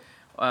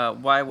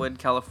 Why would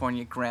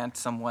California grant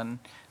someone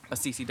a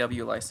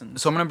CCW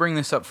license? So I'm going to bring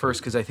this up first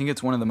because I think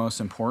it's one of the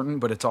most important,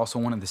 but it's also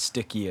one of the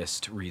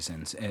stickiest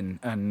reasons. And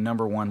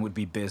number one would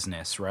be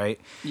business, right?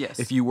 Yes.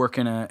 If you work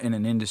in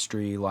an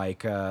industry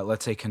like,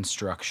 let's say,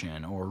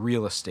 construction or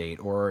real estate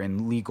or in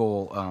the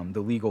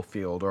legal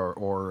field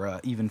or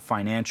even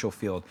financial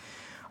field,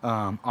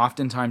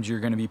 oftentimes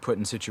you're going to be put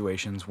in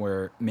situations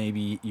where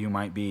maybe you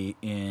might be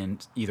in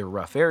either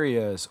rough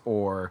areas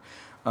or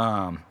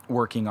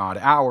working odd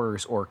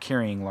hours or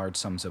carrying large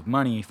sums of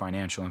money,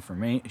 financial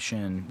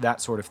information, that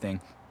sort of thing.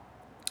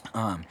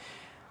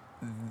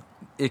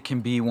 It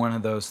can be one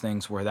of those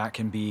things where that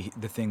can be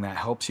the thing that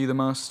helps you the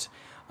most.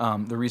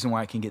 The reason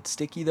why it can get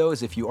sticky, though,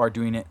 is if you are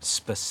doing it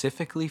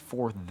specifically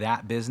for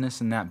that business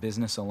and that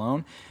business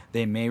alone,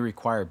 they may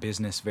require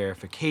business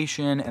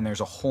verification, and there's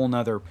a whole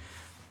nother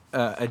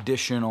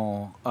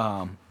additional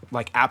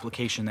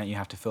application that you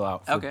have to fill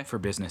out for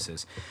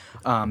businesses.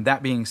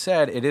 That being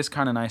said, it is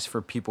kind of nice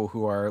for people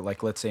who are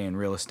like, let's say in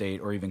real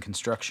estate or even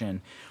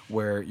construction,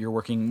 where you're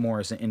working more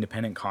as an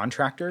independent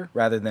contractor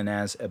rather than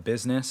as a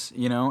business,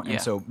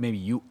 and so maybe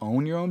you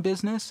own your own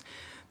business.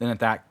 Then at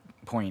that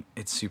point,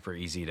 it's super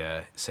easy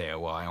to say, oh,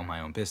 well, I own my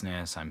own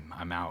business.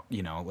 I'm out,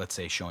 let's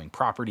say showing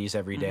properties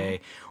every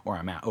day, or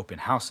I'm at open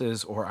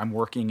houses, or I'm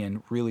working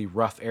in really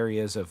rough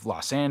areas of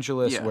Los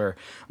Angeles where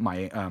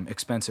my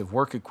expensive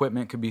work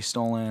equipment could be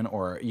stolen,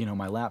 or,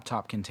 my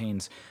laptop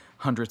contains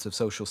hundreds of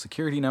social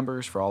security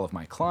numbers for all of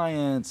my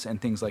clients and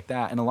things like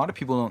that. And a lot of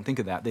people don't think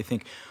of that. They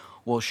think,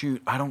 well,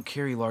 shoot, I don't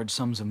carry large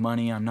sums of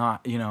money. I'm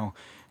not,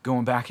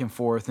 going back and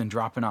forth and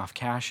dropping off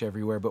cash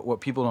everywhere. But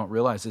what people don't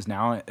realize is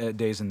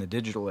nowadays in the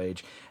digital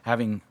age,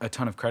 having a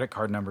ton of credit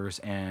card numbers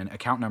and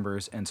account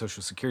numbers and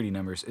social security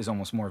numbers is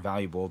almost more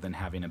valuable than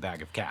having a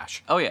bag of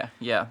cash. Oh, yeah,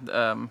 yeah.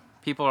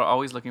 People are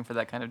always looking for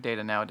that kind of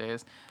data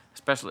nowadays,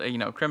 especially,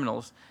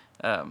 criminals,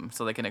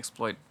 so they can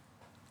exploit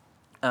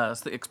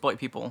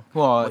people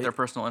with their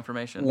personal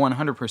information.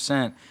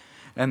 100%.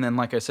 And then,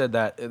 like I said,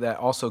 that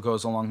also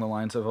goes along the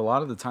lines of a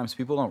lot of the times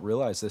people don't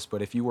realize this,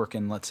 but if you work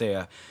in, let's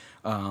say,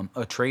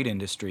 a trade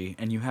industry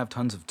and you have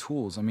tons of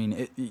tools, I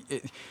mean,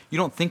 you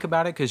don't think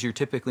about it because you're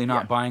typically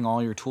not buying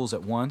all your tools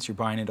at once. You're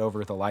buying it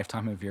over the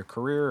lifetime of your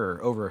career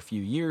or over a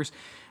few years.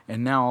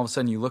 And now all of a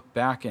sudden you look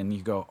back and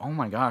you go, oh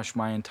my gosh,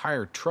 my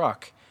entire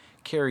truck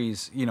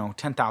carries,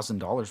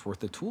 $10,000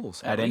 worth of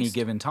tools at any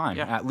given time,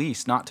 at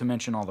least, not to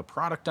mention all the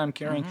product I'm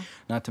carrying,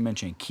 not to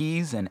mention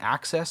keys and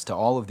access to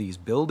all of these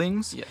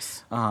buildings.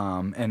 Yes.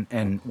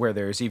 And where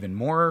there's even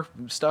more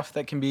stuff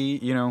that can be,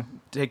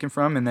 taken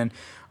from. And then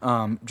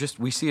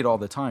we see it all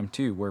the time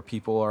too, where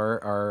people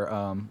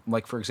are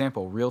like, for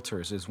example,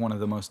 realtors is one of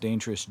the most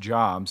dangerous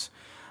jobs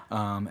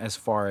as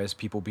far as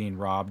people being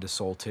robbed,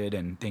 assaulted,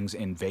 and things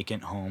in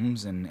vacant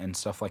homes and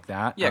stuff like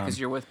that. Yeah, because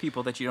you're with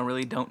people that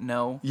you don't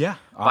know. Yeah,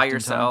 by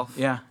yourself.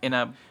 Yeah, in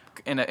an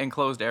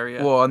enclosed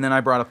area. Well, and then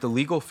I brought up the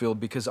legal field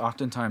because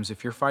oftentimes,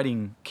 if you're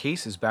fighting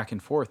cases back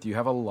and forth, you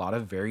have a lot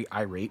of very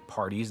irate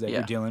parties that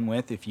you're dealing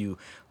with. If you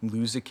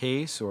lose a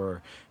case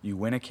or you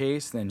win a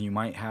case, then you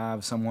might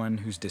have someone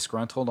who's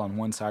disgruntled on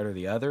one side or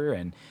the other,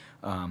 and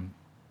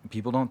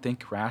people don't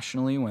think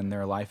rationally when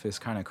their life is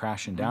kind of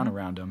crashing down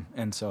around them.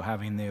 And so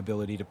having the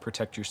ability to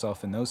protect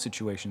yourself in those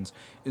situations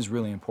is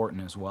really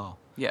important as well.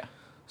 Yeah.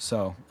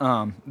 So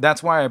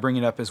that's why I bring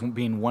it up as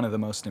being one of the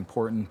most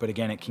important. But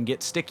again, it can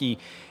get sticky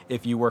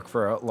if you work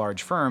for a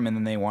large firm and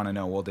then they want to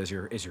know, well, is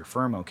your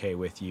firm okay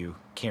with you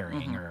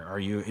carrying, or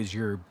is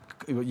your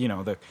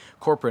the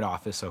corporate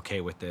office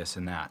okay with this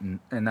and that,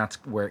 and that's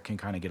where it can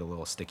kind of get a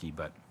little sticky.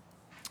 But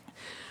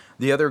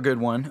the other good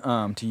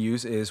one to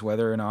use is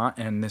whether or not,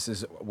 and this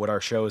is what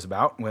our show is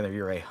about, whether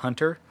you're a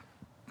hunter,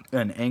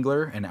 an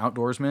angler, an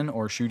outdoorsman,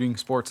 or shooting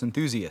sports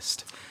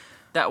enthusiast.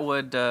 That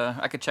would,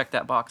 I could check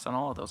that box on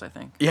all of those, I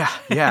think.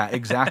 Yeah,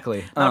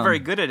 exactly. Not very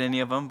good at any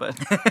of them, but...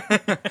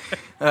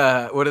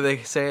 what do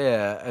they say?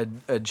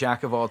 A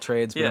jack of all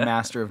trades, but a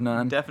master of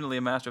none? Definitely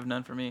a master of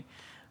none for me.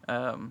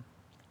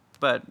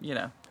 But,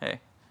 hey,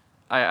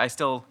 I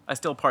still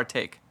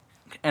partake.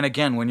 And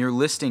again, when you're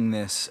listing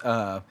this,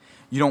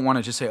 you don't want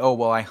to just say, oh,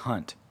 well, I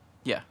hunt.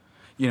 Yeah.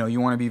 You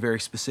want to be very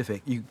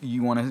specific.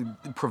 You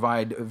want to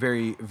provide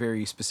very,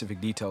 very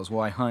specific details.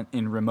 Well, I hunt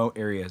in remote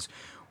areas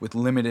with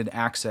limited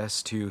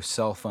access to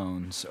cell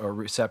phones or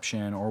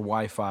reception or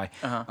Wi-Fi.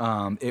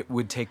 It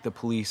would take the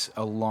police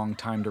a long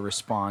time to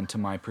respond to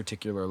my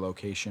particular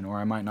location, or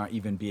I might not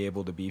even be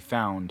able to be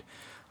found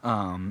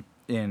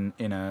in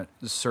a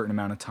certain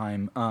amount of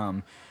time.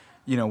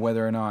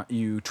 Whether or not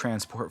you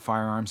transport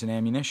firearms and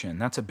ammunition.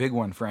 That's a big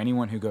one for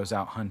anyone who goes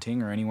out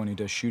hunting or anyone who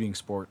does shooting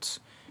sports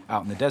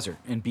out in the desert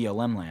in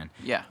BLM land.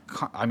 Yeah.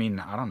 I mean,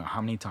 I don't know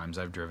how many times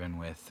I've driven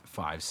with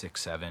 5,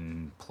 6,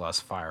 7 plus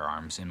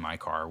firearms in my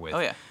car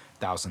with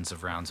thousands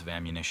of rounds of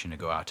ammunition to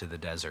go out to the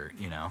desert,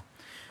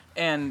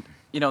 And,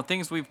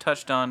 things we've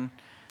touched on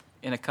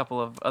in a couple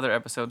of other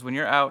episodes, when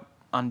you're out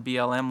on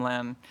BLM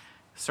land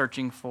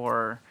searching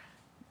for,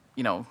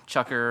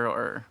 chucker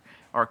or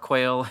or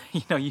quail,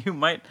 you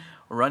might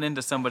run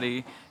into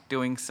somebody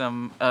doing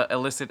some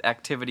illicit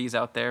activities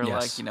out there,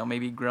 Yes. like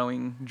maybe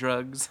growing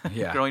drugs,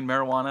 Yeah. growing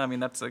marijuana. I mean,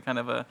 that's a kind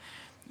of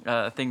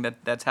a thing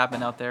that's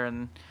happened out there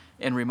in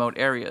remote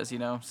areas.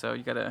 So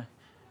you gotta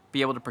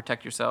be able to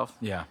protect yourself.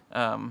 Yeah.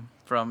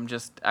 From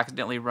just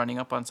accidentally running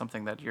up on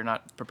something that you're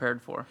not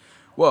prepared for.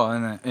 Well,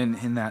 and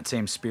in that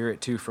same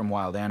spirit too, from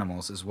wild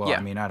animals as well. Yeah.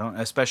 I mean, I don't,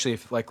 especially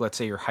if, like, let's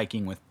say you're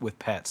hiking with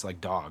pets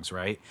like dogs,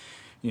 right?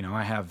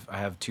 I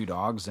have two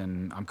dogs,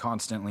 and I'm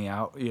constantly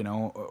out.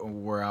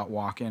 We're out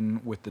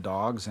walking with the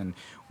dogs, and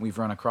we've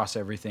run across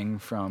everything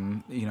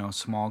from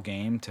small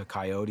game to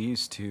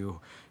coyotes to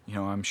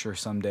I'm sure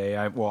someday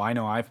I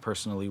know I've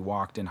personally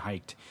walked and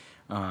hiked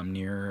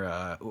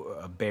near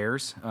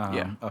bears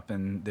Yeah. up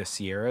in the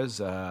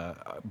Sierras,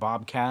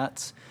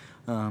 bobcats.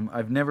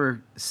 I've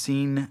never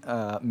seen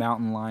a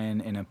mountain lion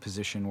in a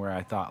position where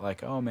I thought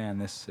like, oh man,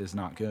 this is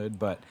not good,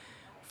 but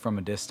from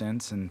a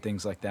distance and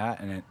things like that,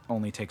 and it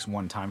only takes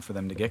one time for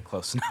them to get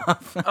close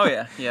enough. Oh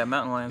yeah,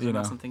 mountain lions are You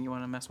not know. something you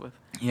want to mess with.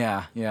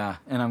 Yeah,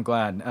 and I'm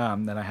glad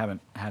that I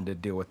haven't had to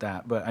deal with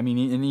that. But I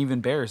mean, and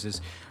even bears, as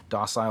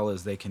docile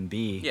as they can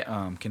be,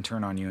 Yeah. can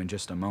turn on you in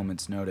just a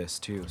moment's notice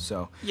too.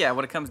 So Yeah,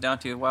 what it comes down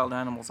to, a wild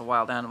animal's a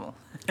wild animal.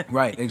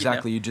 right,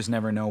 exactly. You just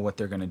never know what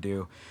they're going to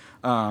do.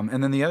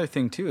 And then the other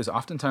thing too is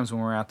oftentimes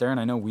when we're out there, and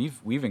I know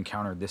we've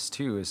encountered this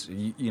too, is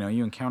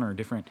you encounter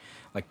different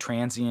like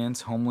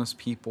transients, homeless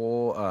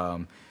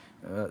people,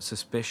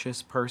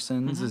 suspicious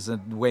persons is a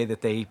way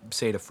that they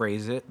say to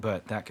phrase it,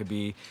 but that could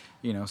be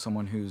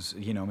someone who's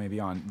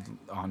maybe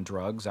on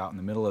drugs out in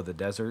the middle of the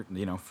desert,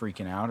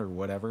 freaking out or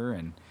whatever,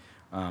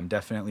 and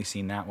definitely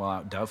seen that while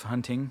out dove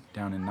hunting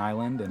down in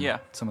Nyland and Yeah.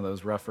 some of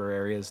those rougher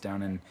areas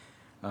down in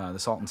the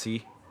Salton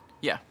Sea.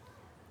 Yeah.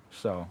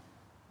 So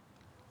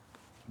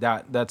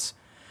that's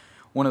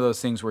one of those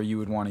things where you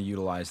would want to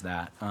utilize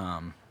that,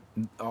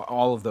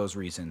 all of those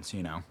reasons,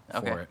 for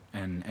Okay. it,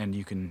 and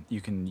you can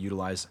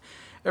utilize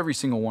every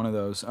single one of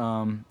those.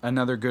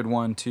 Another good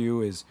one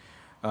too is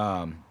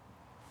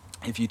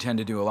if you tend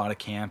to do a lot of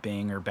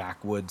camping or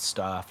backwoods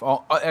stuff.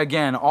 All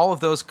of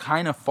those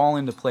kind of fall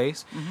into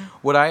place.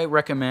 What I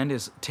recommend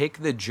is take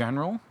the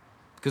general,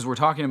 because we're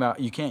talking about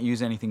you can't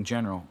use anything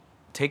general.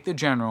 Take the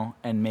general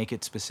and make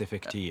it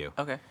specific to you.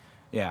 Okay.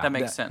 Yeah, That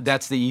makes sense.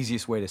 That's the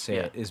easiest way to say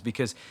Yeah. it, is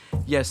because,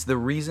 yes, the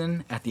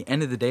reason, at the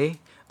end of the day,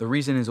 the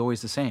reason is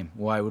always the same.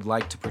 Well, I would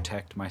like to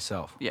protect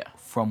myself. Yeah.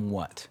 From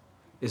what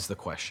is the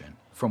question?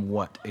 From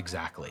what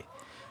exactly?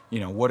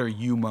 What are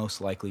you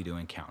most likely to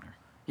encounter?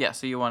 Yeah,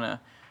 so you want to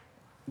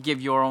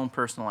give your own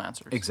personal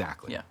answers.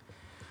 Exactly. Yeah.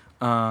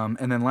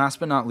 And then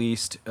last but not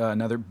least,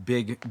 another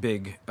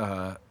big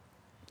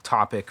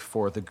topic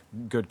for the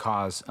good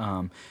cause.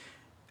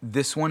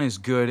 This one is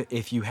good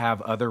if you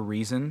have other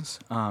reasons.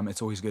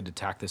 It's always good to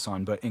tack this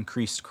on, but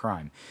increased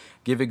crime.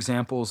 Give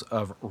examples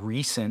of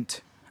recent,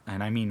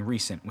 and I mean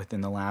recent,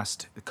 within the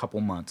last couple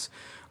months,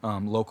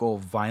 local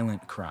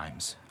violent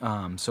crimes.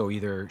 So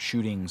either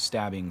shootings,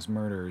 stabbings,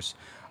 murders,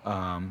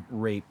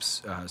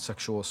 rapes,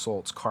 sexual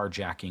assaults,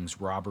 carjackings,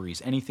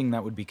 robberies, anything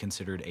that would be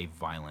considered a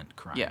violent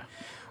crime. Yeah.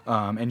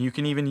 And you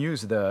can even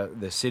use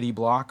the city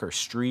block or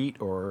street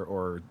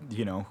or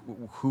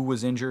who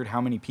was injured, how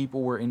many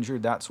people were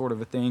injured, that sort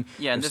of a thing.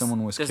 Yeah, and if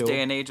someone was this killed.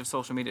 day and age of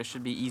social media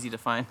should be easy to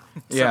find.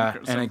 Yeah,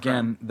 some and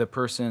again, crime. the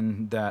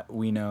person that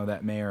we know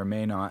that may or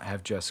may not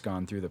have just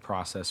gone through the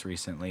process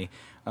recently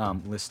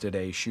listed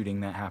a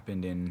shooting that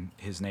happened in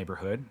his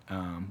neighborhood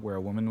where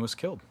a woman was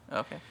killed.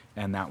 Okay.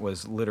 And that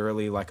was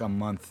literally like a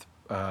month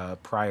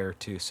prior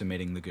to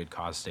submitting the good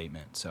cause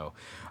statement. So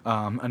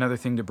another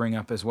thing to bring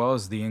up as well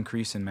is the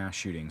increase in mass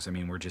shootings. I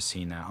mean, we're just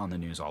seeing that on the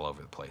news all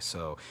over the place.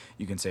 So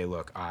you can say,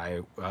 look,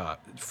 I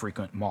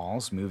frequent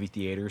malls, movie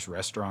theaters,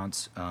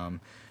 restaurants,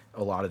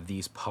 a lot of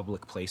these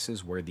public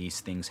places where these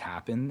things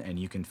happen, and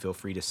you can feel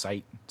free to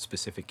cite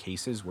specific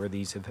cases where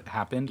these have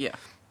happened. Yeah.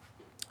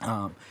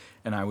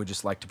 And I would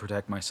just like to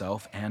protect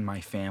myself and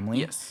my family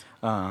Yes.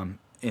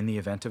 in the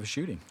event of a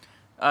shooting.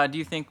 Do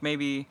you think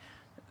maybe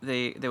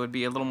they would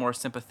be a little more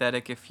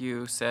sympathetic if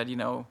you said,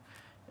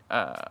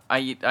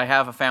 I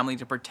have a family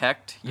to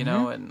protect,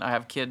 and I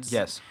have kids.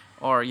 Yes.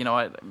 Or,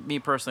 me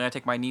personally, I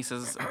take my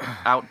nieces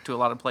out to a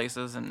lot of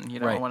places, and,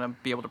 I Right. want to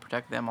be able to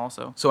protect them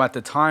also. So at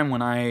the time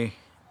when I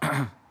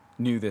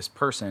knew this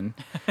person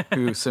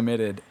who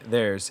submitted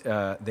theirs,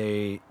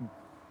 they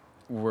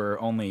were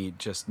only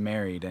just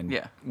married and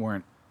Yeah.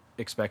 weren't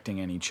expecting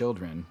any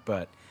children,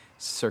 but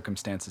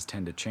circumstances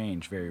tend to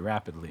change very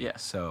rapidly. Yeah.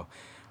 So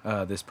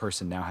this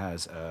person now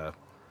has a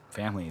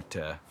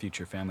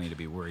future family to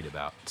be worried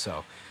about.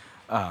 So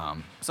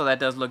So that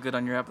does look good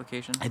on your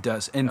application? it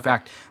does. In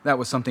fact, that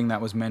was something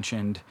that was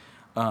mentioned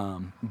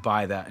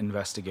by that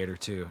investigator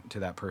to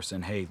that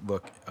person. Hey,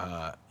 look,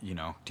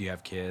 do you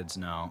have kids?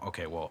 No.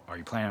 Okay, well, are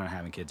you planning on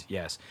having kids?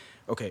 Yes.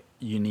 Okay,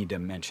 you need to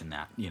mention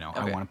that. I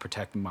Okay. want to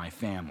protect my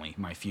family,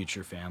 my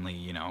future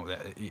family,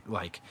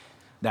 like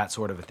that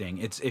sort of a thing.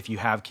 It's if you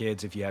have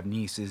kids, if you have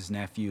nieces,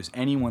 nephews,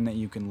 anyone that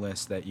you can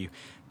list that you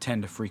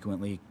tend to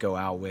frequently go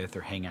out with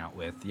or hang out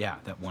with, yeah,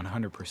 that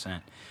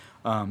 100%.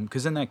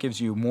 Because then that gives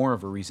you more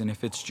of a reason.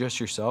 If it's just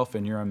yourself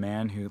and you're a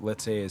man who,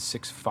 let's say, is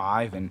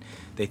 6'5", and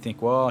they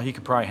think, well, he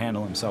could probably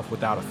handle himself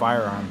without a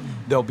firearm,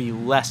 they'll be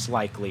less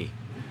likely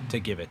to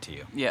give it to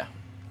you. Yeah.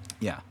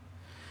 Yeah.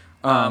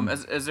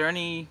 Is there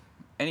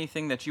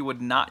anything that you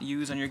would not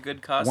use on your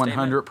good cause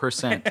statement?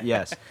 100%,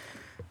 yes.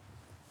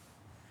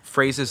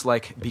 Phrases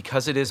like,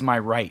 because it is my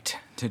right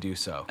to do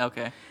so.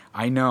 Okay.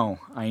 I know.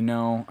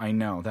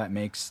 That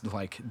makes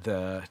like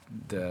the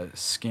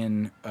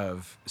skin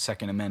of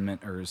Second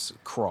Amendmenters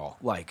crawl.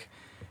 Like,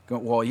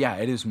 well, yeah,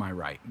 it is my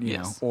right, you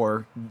know.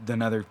 Or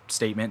another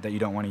statement that you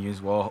don't want to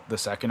use. Well, the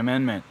Second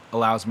Amendment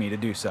allows me to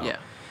do so. Yeah.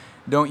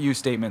 Don't use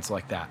statements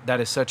like that. That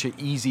is such an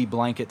easy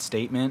blanket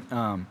statement.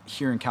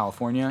 Here in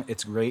California,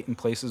 it's great in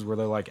places where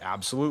they're like,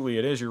 absolutely,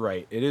 it is your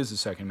right. It is the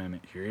Second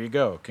Amendment. Here you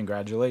go.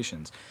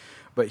 Congratulations.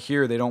 But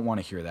here, they don't want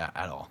to hear that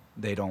at all.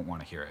 They don't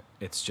want to hear it.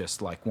 It's just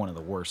like one of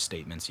the worst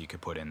statements you could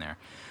put in there.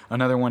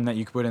 Another one that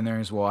you could put in there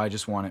is, well, I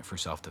just want it for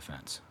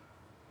self-defense.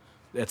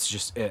 That's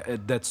just,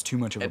 that's too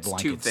much of a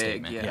blanket too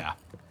vague, statement. yeah.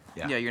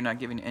 Yeah. You're not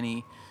giving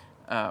any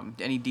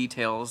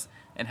details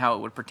and how it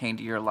would pertain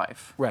to your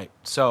life. Right.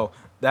 So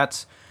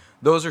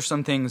those are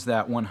some things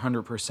that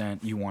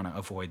 100% you want to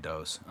avoid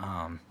those.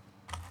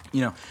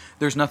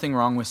 There's nothing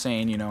wrong with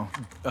saying,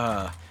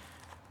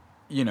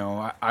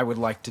 I would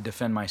like to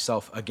defend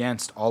myself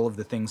against all of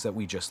the things that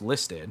we just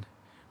listed,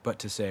 but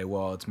to say,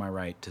 well, it's my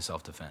right to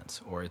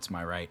self-defense, or it's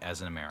my right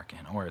as an American,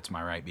 or it's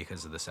my right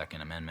because of the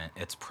Second Amendment,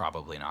 it's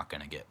probably not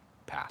going to get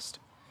passed.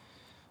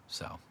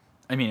 So,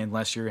 I mean,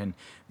 unless you're in,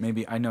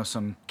 maybe, I know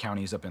some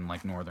counties up in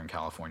like Northern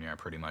California are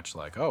pretty much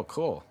like, oh,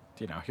 cool,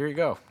 here you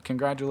go,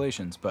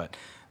 congratulations, but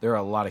there are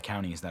a lot of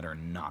counties that are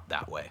not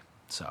that way,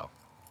 so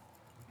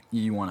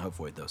you want to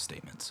avoid those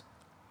statements.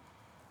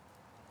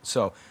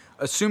 So,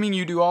 assuming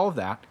you do all of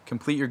that,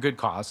 complete your good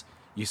cause,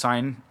 you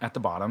sign at the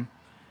bottom,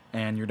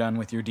 and you're done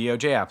with your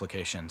DOJ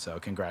application. So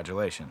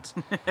congratulations.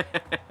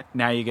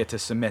 Now you get to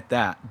submit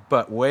that.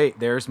 But wait,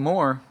 there's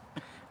more.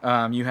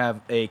 You have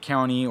a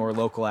county or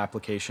local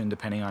application,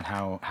 depending on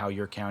how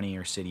your county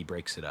or city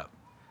breaks it up.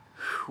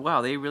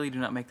 Wow, they really do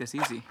not make this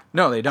easy.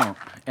 No, they don't.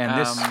 And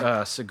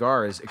this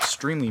cigar is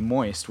extremely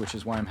moist, which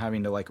is why I'm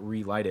having to like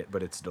relight it,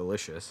 but it's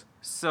delicious.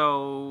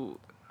 So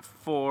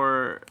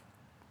for...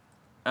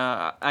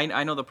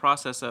 I know the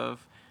process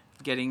of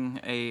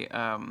getting a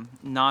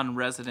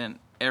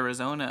non-resident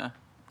Arizona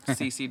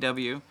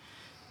CCW,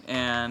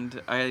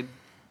 and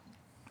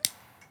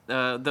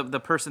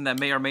the person that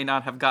may or may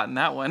not have gotten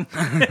that one,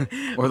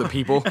 or the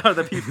people,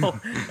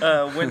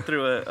 went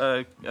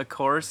through a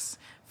course,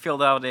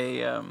 filled out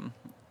I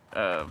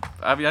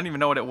don't even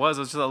know what it was.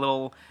 It was just a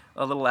little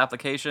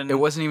application. It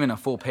wasn't even a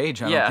full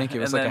page. I don't think it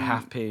was like a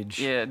half page.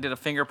 Yeah, did a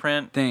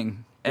fingerprint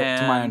thing.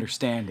 To my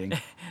understanding,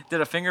 did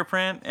a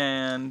fingerprint,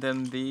 and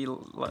then the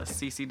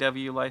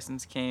CCW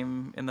license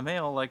came in the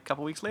mail like a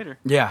couple weeks later.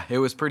 Yeah, it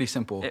was pretty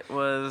simple. It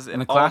was,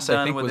 and the class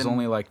I think was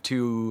only like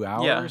 2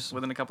 hours. Yeah,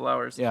 within a couple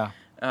hours. Yeah.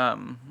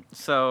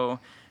 So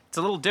it's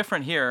a little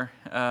different here.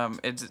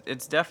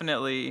 It's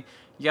definitely,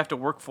 you have to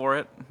work for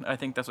it. I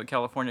think that's what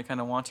California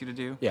kind of wants you to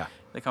do. Yeah.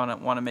 They kind of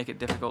want to make it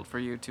difficult for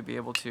you to be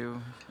able to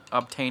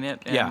obtain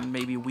it, and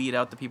maybe weed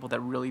out the people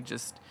that really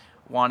just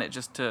want it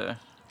just to,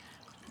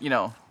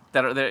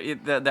 that are there,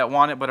 that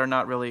want it but are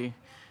not really,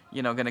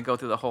 going to go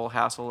through the whole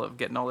hassle of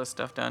getting all this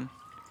stuff done.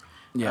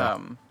 Yeah.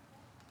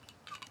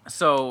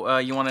 So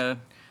you want to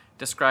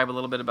describe a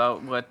little bit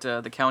about what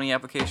the county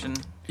application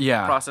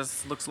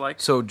process looks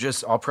like? So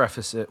I'll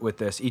preface it with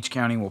this. Each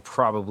county will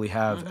probably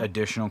have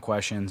additional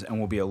questions and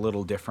will be a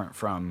little different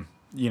from,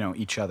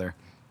 each other.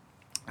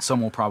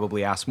 Some will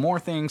probably ask more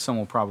things. Some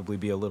will probably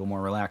be a little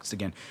more relaxed.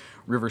 Again,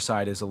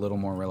 Riverside is a little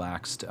more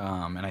relaxed,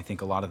 and I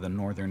think a lot of the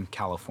Northern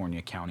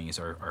California counties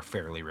are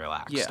fairly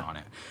relaxed on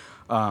it.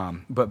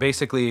 But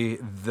basically,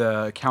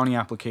 the county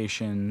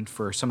application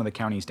for some of the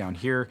counties down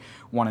here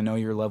want to know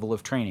your level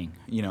of training.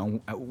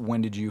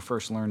 When did you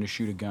first learn to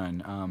shoot a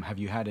gun? Have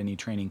you had any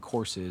training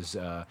courses?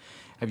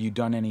 Have you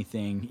done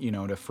anything,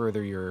 to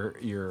further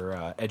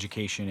your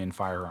education in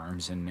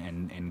firearms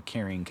and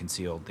carrying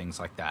concealed, things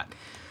like that?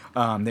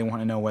 They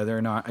want to know whether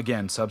or not,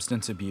 again,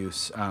 substance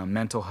abuse,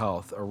 mental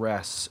health,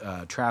 arrests,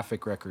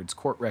 traffic records,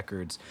 court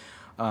records.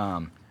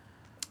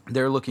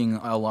 They're looking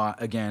a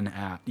lot, again,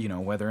 at,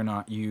 whether or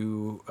not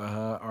you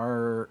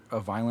are a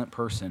violent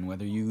person,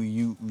 whether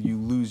you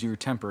lose your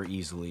temper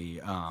easily.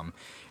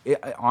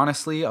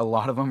 Honestly, a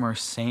lot of them are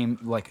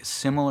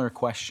similar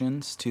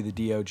questions to the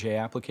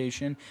DOJ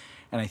application.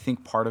 And I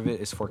think part of it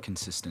is for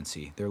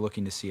consistency. They're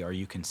looking to see, are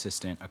you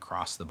consistent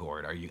across the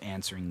board? Are you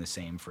answering the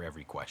same for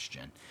every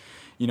question?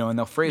 And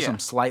they'll phrase them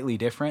slightly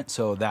different,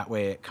 so that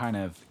way it kind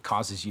of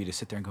causes you to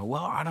sit there and go,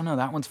 well, I don't know,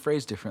 that one's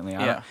phrased differently.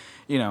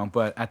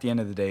 But at the end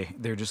of the day,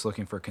 they're just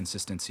looking for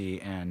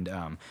consistency, and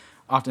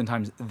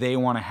oftentimes they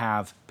want to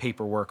have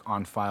paperwork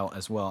on file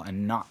as well,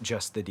 and not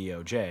just the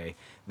DOJ.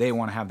 They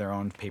want to have their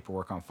own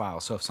paperwork on file,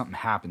 so if something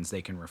happens,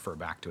 they can refer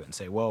back to it and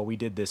say, well, we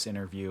did this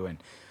interview, and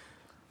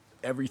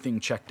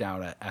everything checked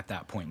out at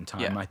that point in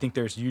time. I think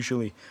there's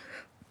usually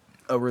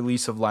a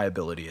release of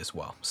liability as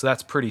well. So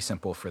that's pretty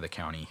simple for the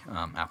county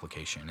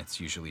application. It's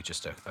usually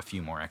just a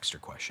few more extra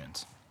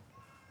questions.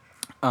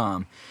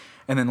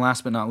 And then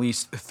last but not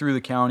least, through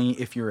the county,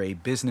 if you're a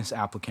business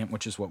applicant,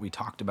 which is what we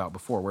talked about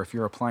before, where if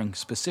you're applying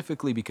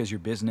specifically because your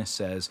business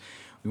says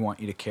we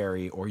want you to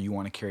carry, or you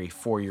want to carry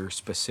for your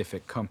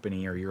specific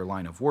company or your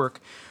line of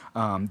work,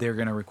 they're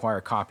going to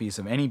require copies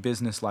of any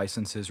business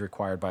licenses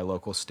required by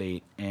local,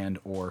 state, and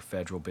or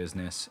federal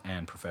business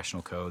and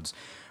professional codes.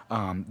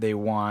 They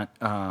want...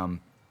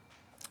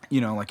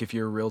 like if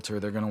you're a realtor,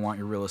 they're going to want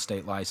your real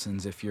estate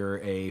license. If you're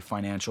a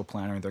financial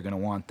planner, they're going to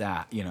want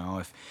that.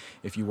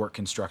 If you work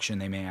construction,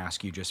 they may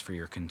ask you just for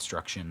your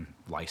construction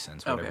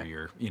license,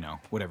 whatever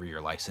whatever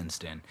you're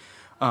licensed in.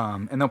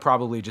 And they'll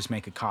probably just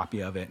make a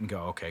copy of it and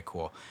go, okay,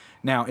 cool.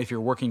 Now, if you're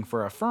working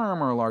for a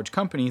firm or a large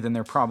company, then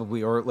they're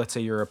probably, or let's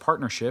say you're a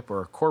partnership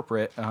or a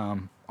corporate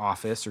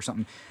office or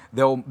something,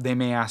 they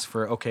may ask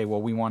for, okay,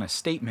 well, we want a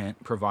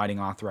statement providing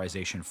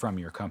authorization from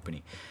your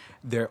company.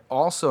 They're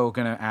also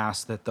going to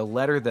ask that the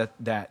letter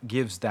that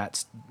gives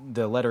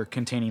the letter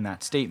containing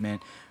that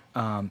statement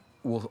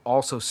will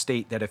also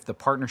state that if the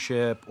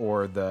partnership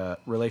or the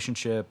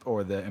relationship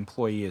or the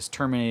employee is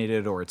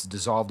terminated or it's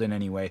dissolved in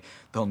any way,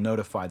 they'll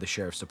notify the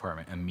sheriff's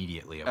department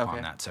immediately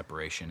upon that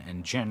separation.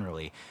 And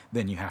generally,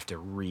 then you have to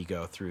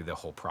re-go through the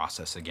whole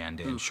process again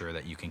to ensure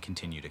that you can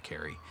continue to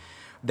carry.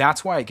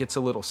 That's why it gets a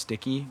little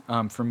sticky.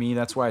 For me,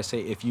 that's why I say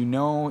if you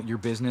know your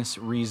business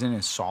reason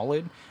is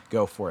solid,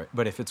 go for it.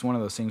 But if it's one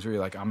of those things where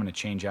you're like, I'm going to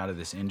change out of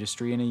this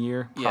industry in a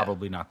year,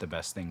 probably not the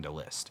best thing to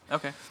list.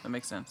 Okay, that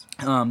makes sense.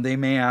 They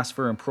may ask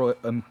for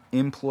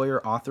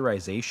employer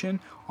authorization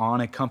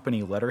on a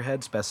company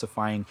letterhead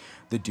specifying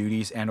the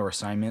duties and or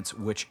assignments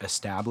which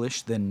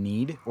establish the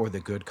need or the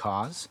good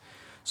cause.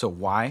 So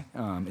why?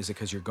 Is it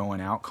because you're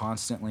going out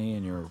constantly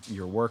and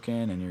you're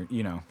working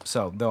and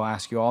so they'll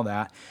ask you all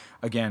that.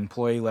 Again,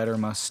 employee letter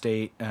must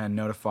state and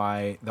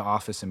notify the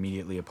office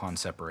immediately upon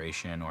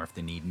separation or if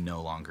the need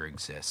no longer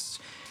exists.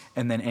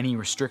 And then any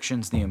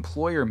restrictions the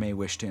employer may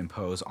wish to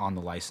impose on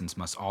the license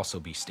must also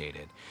be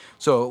stated.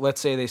 So let's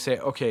say they say,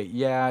 okay,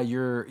 yeah,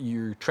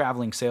 you're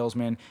traveling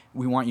salesman.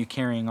 We want you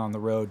carrying on the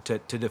road to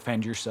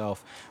defend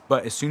yourself.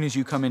 But as soon as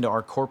you come into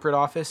our corporate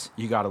office,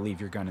 you got to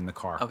leave your gun in the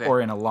car or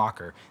in a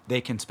locker.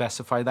 They can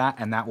specify that,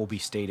 and that will be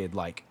stated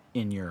like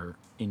in your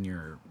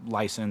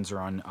license or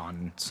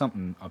on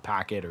something, a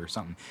packet or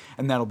something.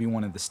 And that'll be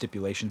one of the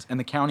stipulations. And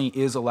the county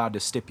is allowed to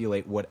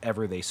stipulate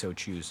whatever they so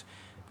choose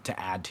to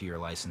add to your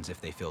license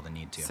if they feel the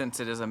need to. Since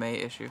it is a May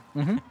issue.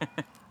 Mm-hmm.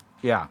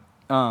 Yeah.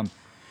 And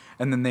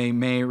then they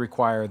may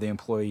require the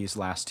employee's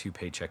last 2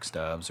 paycheck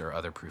stubs or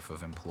other proof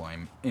of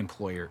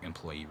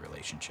employer-employee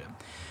relationship.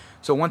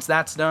 So once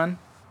that's done,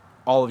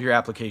 all of your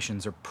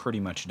applications are pretty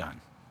much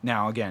done.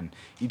 Now, again,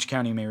 each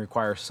county may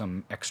require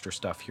some extra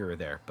stuff here or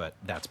there, but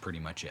that's pretty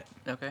much it.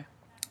 Okay.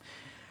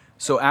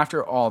 So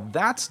after all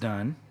that's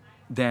done,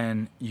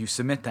 then you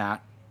submit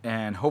that,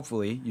 and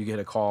hopefully you get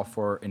a call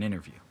for an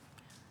interview.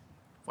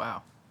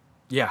 Wow.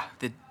 Yeah.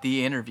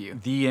 The interview.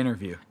 The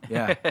interview,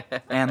 yeah.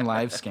 And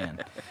live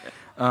scan.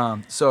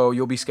 So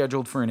you'll be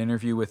scheduled for an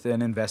interview with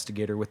an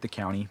investigator with the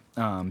county.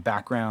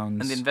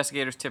 Backgrounds. And the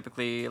investigator's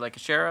typically like a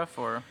sheriff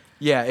or?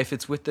 Yeah, if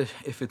it's with the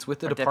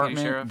department,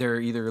 sheriff? they're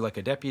either like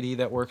a deputy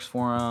that works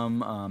for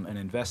them, an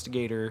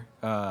investigator,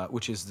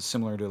 which is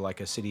similar to like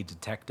a city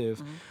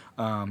detective,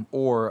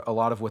 or a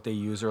lot of what they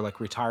use are like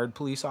retired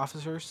police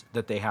officers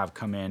that they have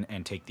come in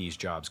and take these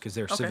jobs because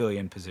they're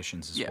civilian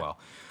positions as well.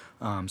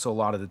 So a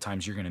lot of the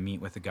times you're going to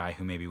meet with a guy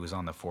who maybe was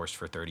on the force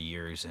for 30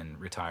 years and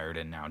retired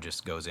and now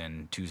just goes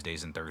in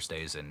Tuesdays and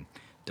Thursdays and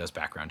does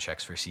background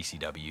checks for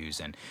CCWs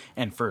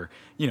and for,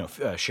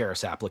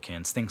 sheriff's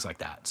applicants, things like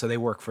that. So they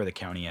work for the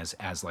county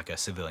as like a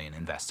civilian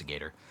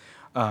investigator.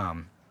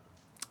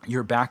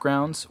 Your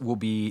backgrounds will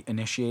be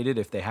initiated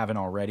if they haven't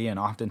already, and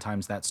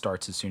oftentimes that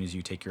starts as soon as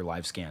you take your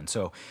live scan.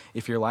 So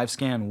if your live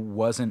scan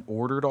wasn't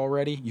ordered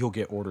already, you'll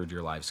get ordered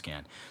your live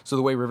scan. So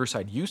the way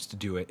Riverside used to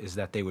do it is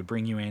that they would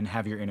bring you in,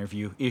 have your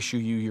interview, issue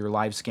you your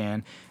live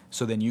scan,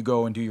 so then you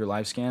go and do your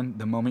live scan.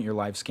 The moment your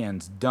live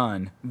scan's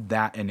done,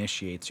 that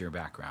initiates your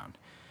background.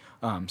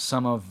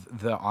 Some of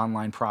the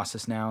online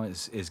process now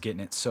is getting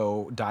it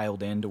so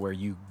dialed in to where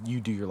you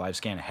do your live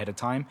scan ahead of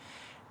time.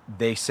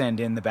 They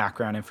send in the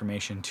background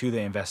information to the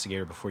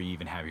investigator before you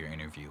even have your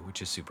interview,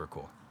 which is super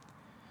cool.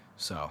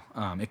 So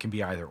it can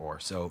be either or.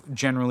 So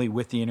generally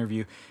with the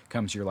interview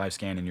comes your live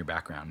scan and your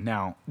background.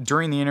 Now,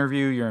 during the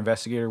interview, your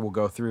investigator will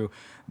go through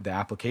the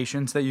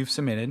applications that you've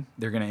submitted.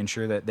 They're going to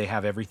ensure that they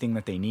have everything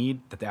that they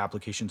need, that the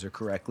applications are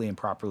correctly and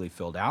properly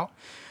filled out.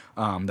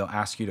 They'll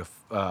ask you to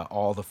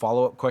all the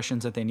follow-up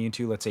questions that they need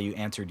to. Let's say you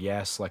answered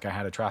yes, like I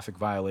had a traffic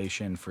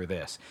violation for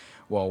this.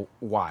 Well,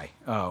 why?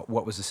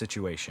 What was the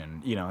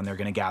situation? And they're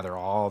going to gather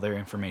all their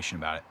information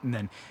about it. And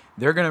then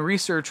they're going to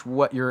research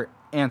what you're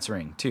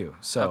answering too.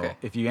 So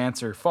if you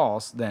answer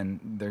false, then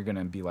they're going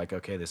to be like,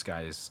 okay, this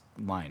guy is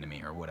lying to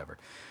me or whatever.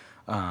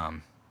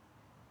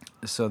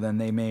 So then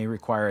they may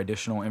require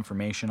additional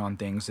information on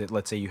things that,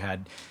 let's say you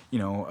had,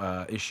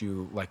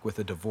 issue like with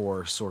a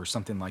divorce or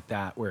something like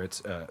that, where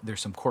it's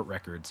there's some court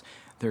records.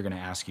 They're going to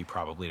ask you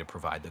probably to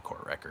provide the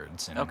court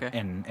records. And, Okay.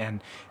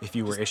 And if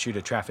you were issued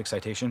a traffic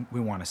citation, we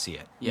want to see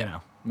it. Yeah.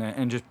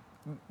 And just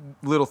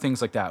little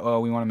things like that. Oh,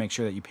 we want to make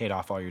sure that you paid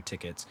off all your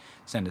tickets.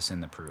 Send us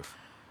in the proof.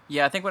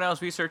 Yeah, I think when I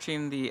was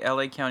researching the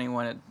LA County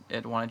one,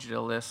 it wanted you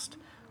to list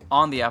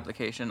on the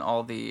application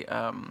all the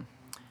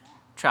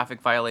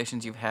traffic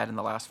violations you've had in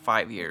the last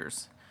 5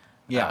 years.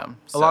 Yeah,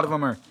 a lot of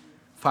them are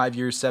 5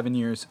 years, 7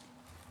 years.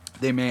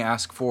 They may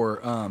ask for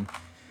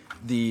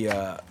the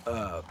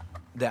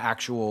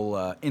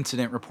actual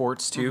incident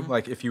reports too,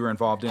 like if you were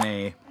involved in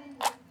a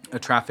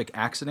traffic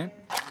accident,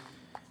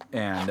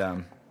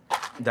 and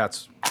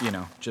that's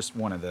just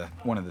one of the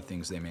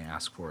things they may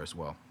ask for as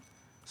well.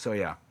 So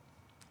yeah.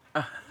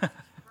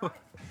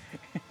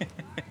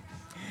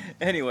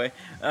 Anyway,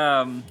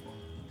 I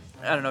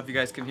don't know if you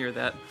guys can hear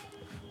that.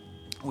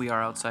 We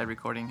are outside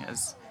recording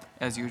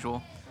as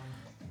usual.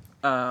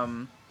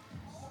 And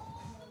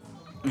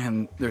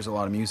there's a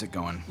lot of music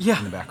going Yeah.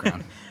 in the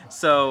background.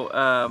 So,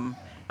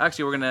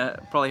 actually, we're going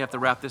to probably have to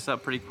wrap this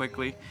up pretty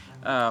quickly.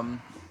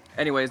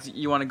 Anyways,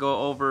 you want to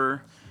go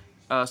over...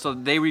 so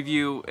they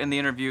review in the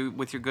interview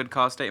with your good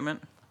cause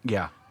statement?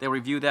 Yeah. They'll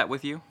review that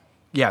with you?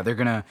 Yeah,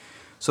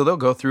 so they'll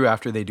go through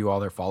after they do all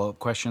their follow-up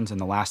questions, and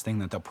the last thing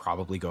that they'll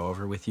probably go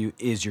over with you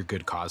is your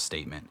good cause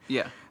statement.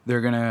 Yeah.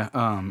 They're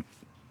gonna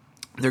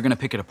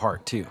pick it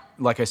apart too.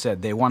 Like I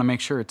said, they want to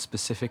make sure it's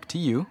specific to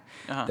you,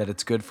 that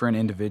it's good for an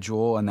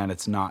individual, and that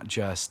it's not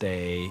just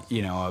a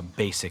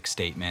basic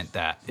statement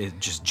that is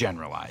just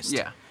generalized.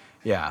 Yeah.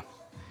 Yeah.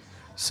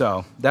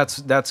 So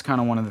that's kind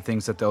of one of the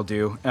things that they'll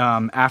do.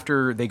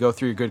 After they go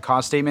through your good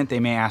cause statement, they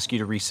may ask you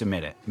to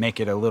resubmit it,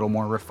 make it a little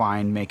more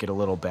refined, make it a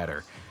little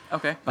better.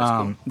 Okay, that's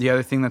cool. The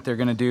other thing that they're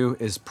going to do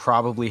is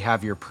probably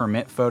have your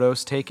permit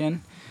photos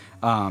taken.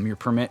 Your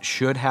permit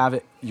should have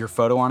your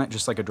photo on it,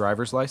 just like a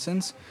driver's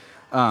license.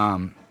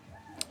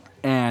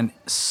 And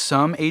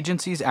some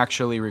agencies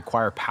actually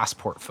require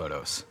passport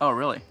photos. Oh,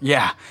 really?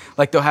 Yeah,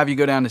 like they'll have you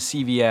go down to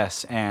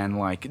CVS and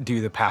like do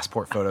the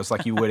passport photos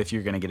like you would if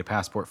you're going to get a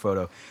passport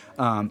photo.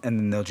 And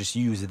then they'll just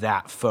use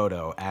that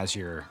photo as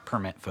your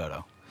permit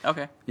photo.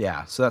 Okay.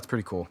 Yeah, so that's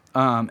pretty cool.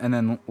 And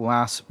then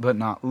last but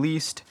not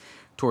least,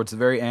 towards the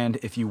very end,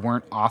 if you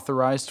weren't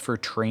authorized for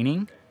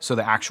training, so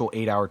the actual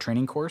 8-hour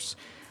training course,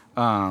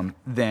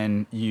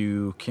 then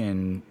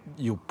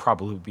you'll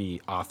probably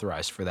be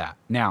authorized for that.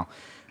 Now,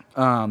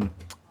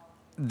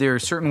 there are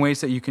certain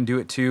ways that you can do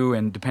it too,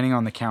 and depending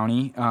on the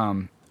county,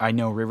 I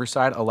know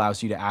Riverside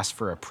allows you to ask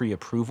for a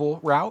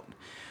pre-approval route.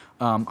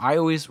 I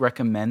always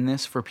recommend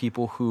this for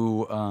people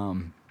who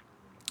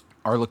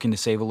are looking to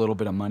save a little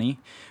bit of money,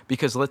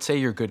 because let's say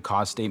your good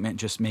cause statement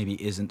just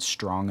maybe isn't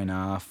strong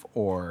enough,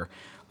 or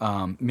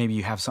maybe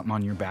you have something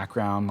on your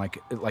background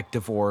like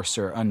divorce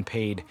or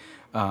unpaid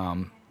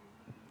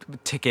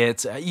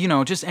tickets,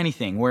 just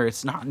anything where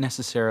it's not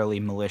necessarily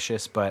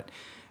malicious, but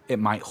it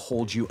might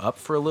hold you up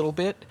for a little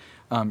bit.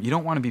 You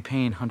don't want to be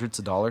paying hundreds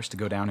of dollars to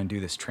go down and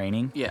do this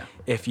training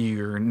if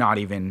you're not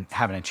even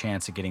having a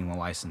chance of getting the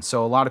license.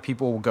 So a lot of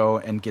people will go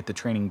and get the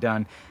training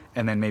done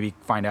and then maybe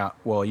find out,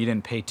 well, you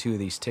didn't pay 2 of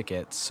these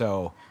tickets,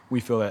 so we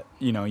feel that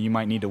you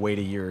might need to wait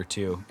a year or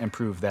two and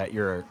prove that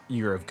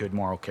you're of good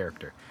moral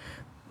character.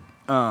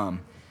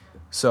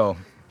 So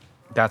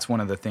that's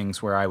one of the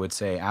things where I would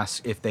say,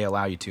 ask if they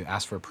allow you to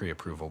ask for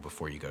pre-approval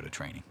before you go to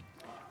training.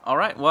 All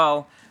right.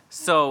 Well,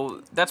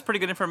 so that's pretty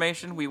good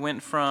information. We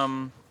went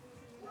from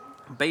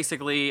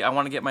basically I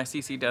want to get my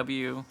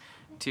CCW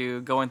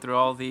to going through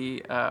all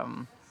the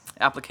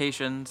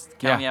applications,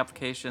 county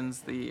applications,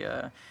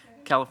 the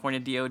California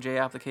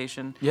DOJ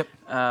application. Yep.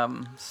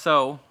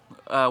 So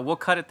we'll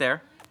cut it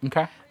there.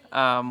 Okay.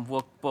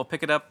 We'll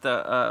pick it up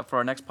for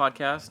our next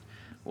podcast.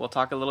 We'll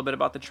talk a little bit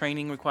about the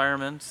training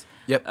requirements.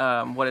 Yep.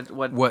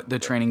 What the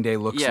training day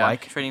looks yeah,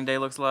 like. training day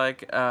looks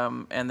like.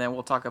 And then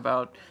we'll talk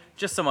about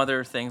just some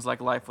other things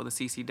like life with a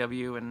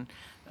CCW and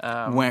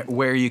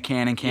where you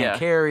can and can't yeah.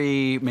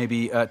 carry,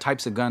 maybe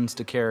types of guns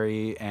to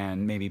carry,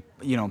 and maybe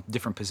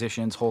different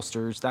positions,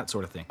 holsters, that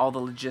sort of thing. all the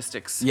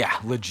logistics. Yeah,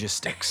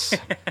 logistics.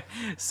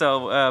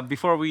 So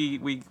before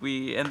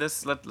we end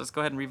this, let's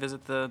go ahead and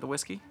revisit the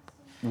whiskey.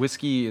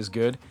 Whiskey is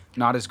good,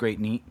 not as great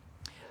neat.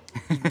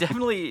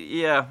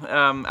 Definitely,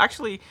 yeah.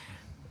 Actually,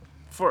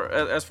 for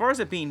as far as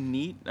it being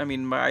neat, I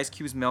mean, my ice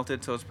cubes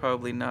melted, so it's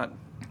probably not.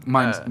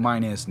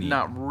 Mine is neat.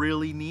 Not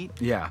really neat.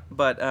 Yeah.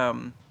 But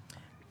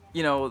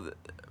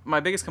my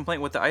biggest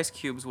complaint with the ice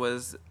cubes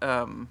was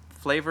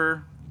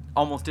flavor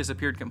almost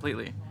disappeared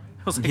completely.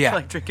 It was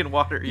like drinking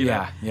water. You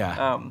know?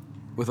 Yeah.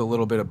 With a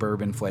little bit of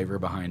bourbon flavor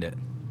behind it.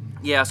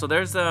 Yeah. So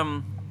there's I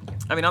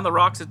mean, on the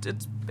rocks,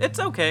 it's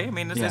okay. I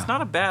mean, it's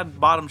not a bad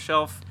bottom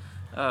shelf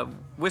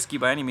whiskey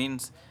by any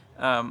means.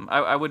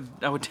 I would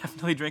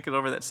definitely drink it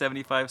over that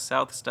 75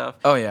 South stuff.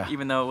 Oh yeah.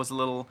 Even though it was a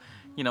little,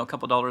 a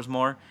couple dollars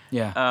more.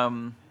 Yeah.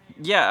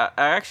 Yeah.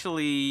 I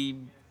actually,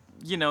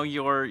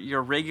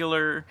 your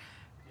regular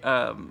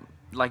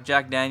like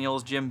Jack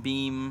Daniels, Jim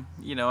Beam.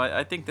 You know,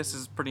 I think this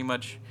is pretty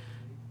much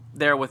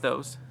there with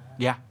those.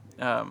 Yeah.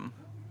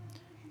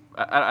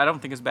 I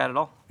don't think it's bad at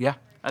all. Yeah.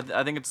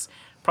 I think it's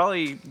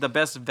probably the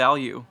best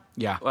value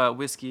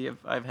whiskey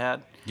I've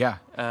had. Yeah.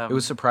 It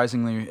was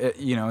surprisingly,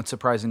 it's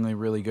surprisingly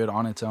really good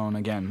on its own.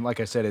 Again, like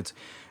I said,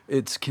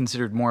 it's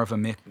considered more of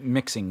a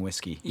mixing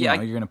whiskey. You're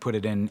going to put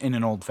it in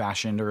an old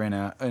fashioned or in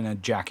a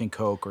Jack and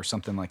Coke or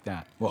something like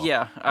that. Well,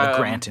 a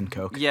Grant and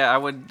Coke. Yeah, I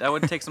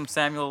would take some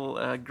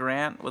Samuel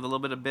Grant with a little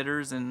bit of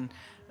bitters and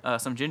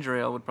some ginger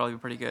ale would probably be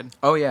pretty good.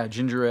 Oh yeah,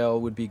 ginger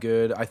ale would be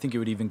good. I think it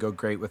would even go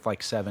great with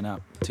like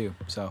 7-Up too.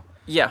 So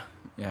yeah.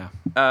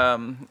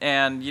 And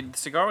the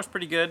cigar was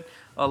pretty good.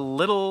 A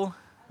little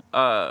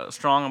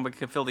strong, but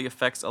could feel the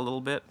effects a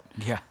little bit.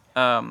 Yeah.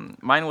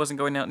 Mine wasn't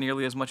going out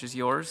nearly as much as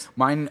yours.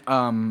 Mine,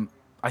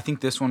 I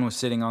think this one was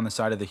sitting on the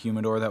side of the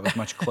humidor that was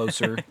much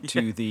closer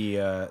to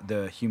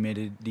the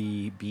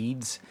humidity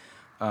beads.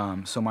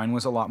 So mine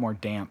was a lot more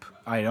damp.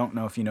 I don't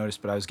know if you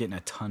noticed, but I was getting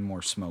a ton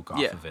more smoke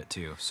off of it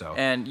too. So.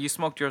 And you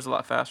smoked yours a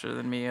lot faster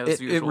than me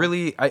as usual. It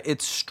really,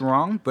 it's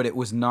strong, but it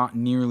was not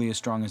nearly as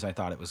strong as I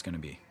thought it was going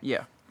to be.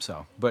 Yeah.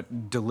 So,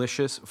 but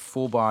delicious,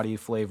 full body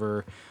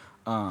flavor,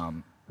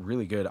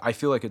 really good. I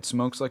feel like it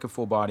smokes like a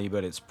full body,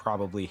 but it's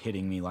probably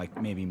hitting me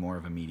like maybe more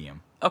of a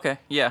medium. Okay.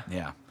 Yeah.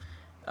 Yeah.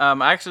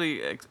 I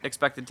actually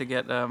expected to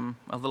get a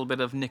little bit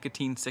of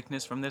nicotine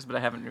sickness from this, but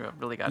I haven't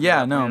really gotten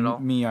that at all.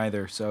 Me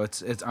either. So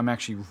it's I'm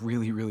actually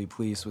really, really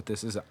pleased with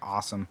this. This is an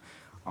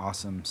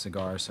awesome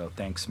cigar. So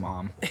thanks,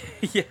 Mom,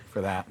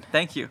 for that.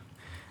 Thank you.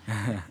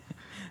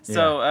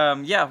 So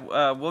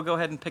we'll go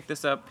ahead and pick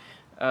this up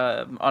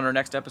on our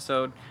next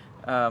episode.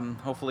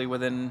 Hopefully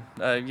within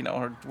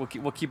or we'll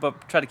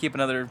try to keep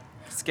another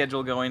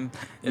schedule going.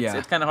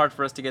 It's kind of hard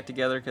for us to get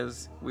together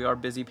because we are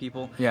busy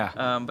people.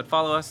 Yeah. But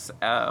follow us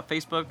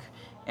Facebook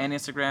and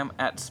Instagram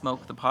at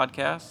Smoke the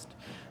Podcast.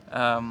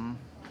 And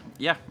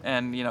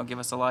give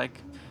us a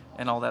like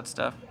and all that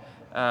stuff.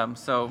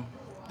 So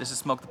this is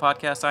Smoke the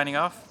Podcast signing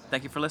off.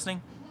 Thank you for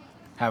listening.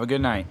 Have a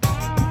good night.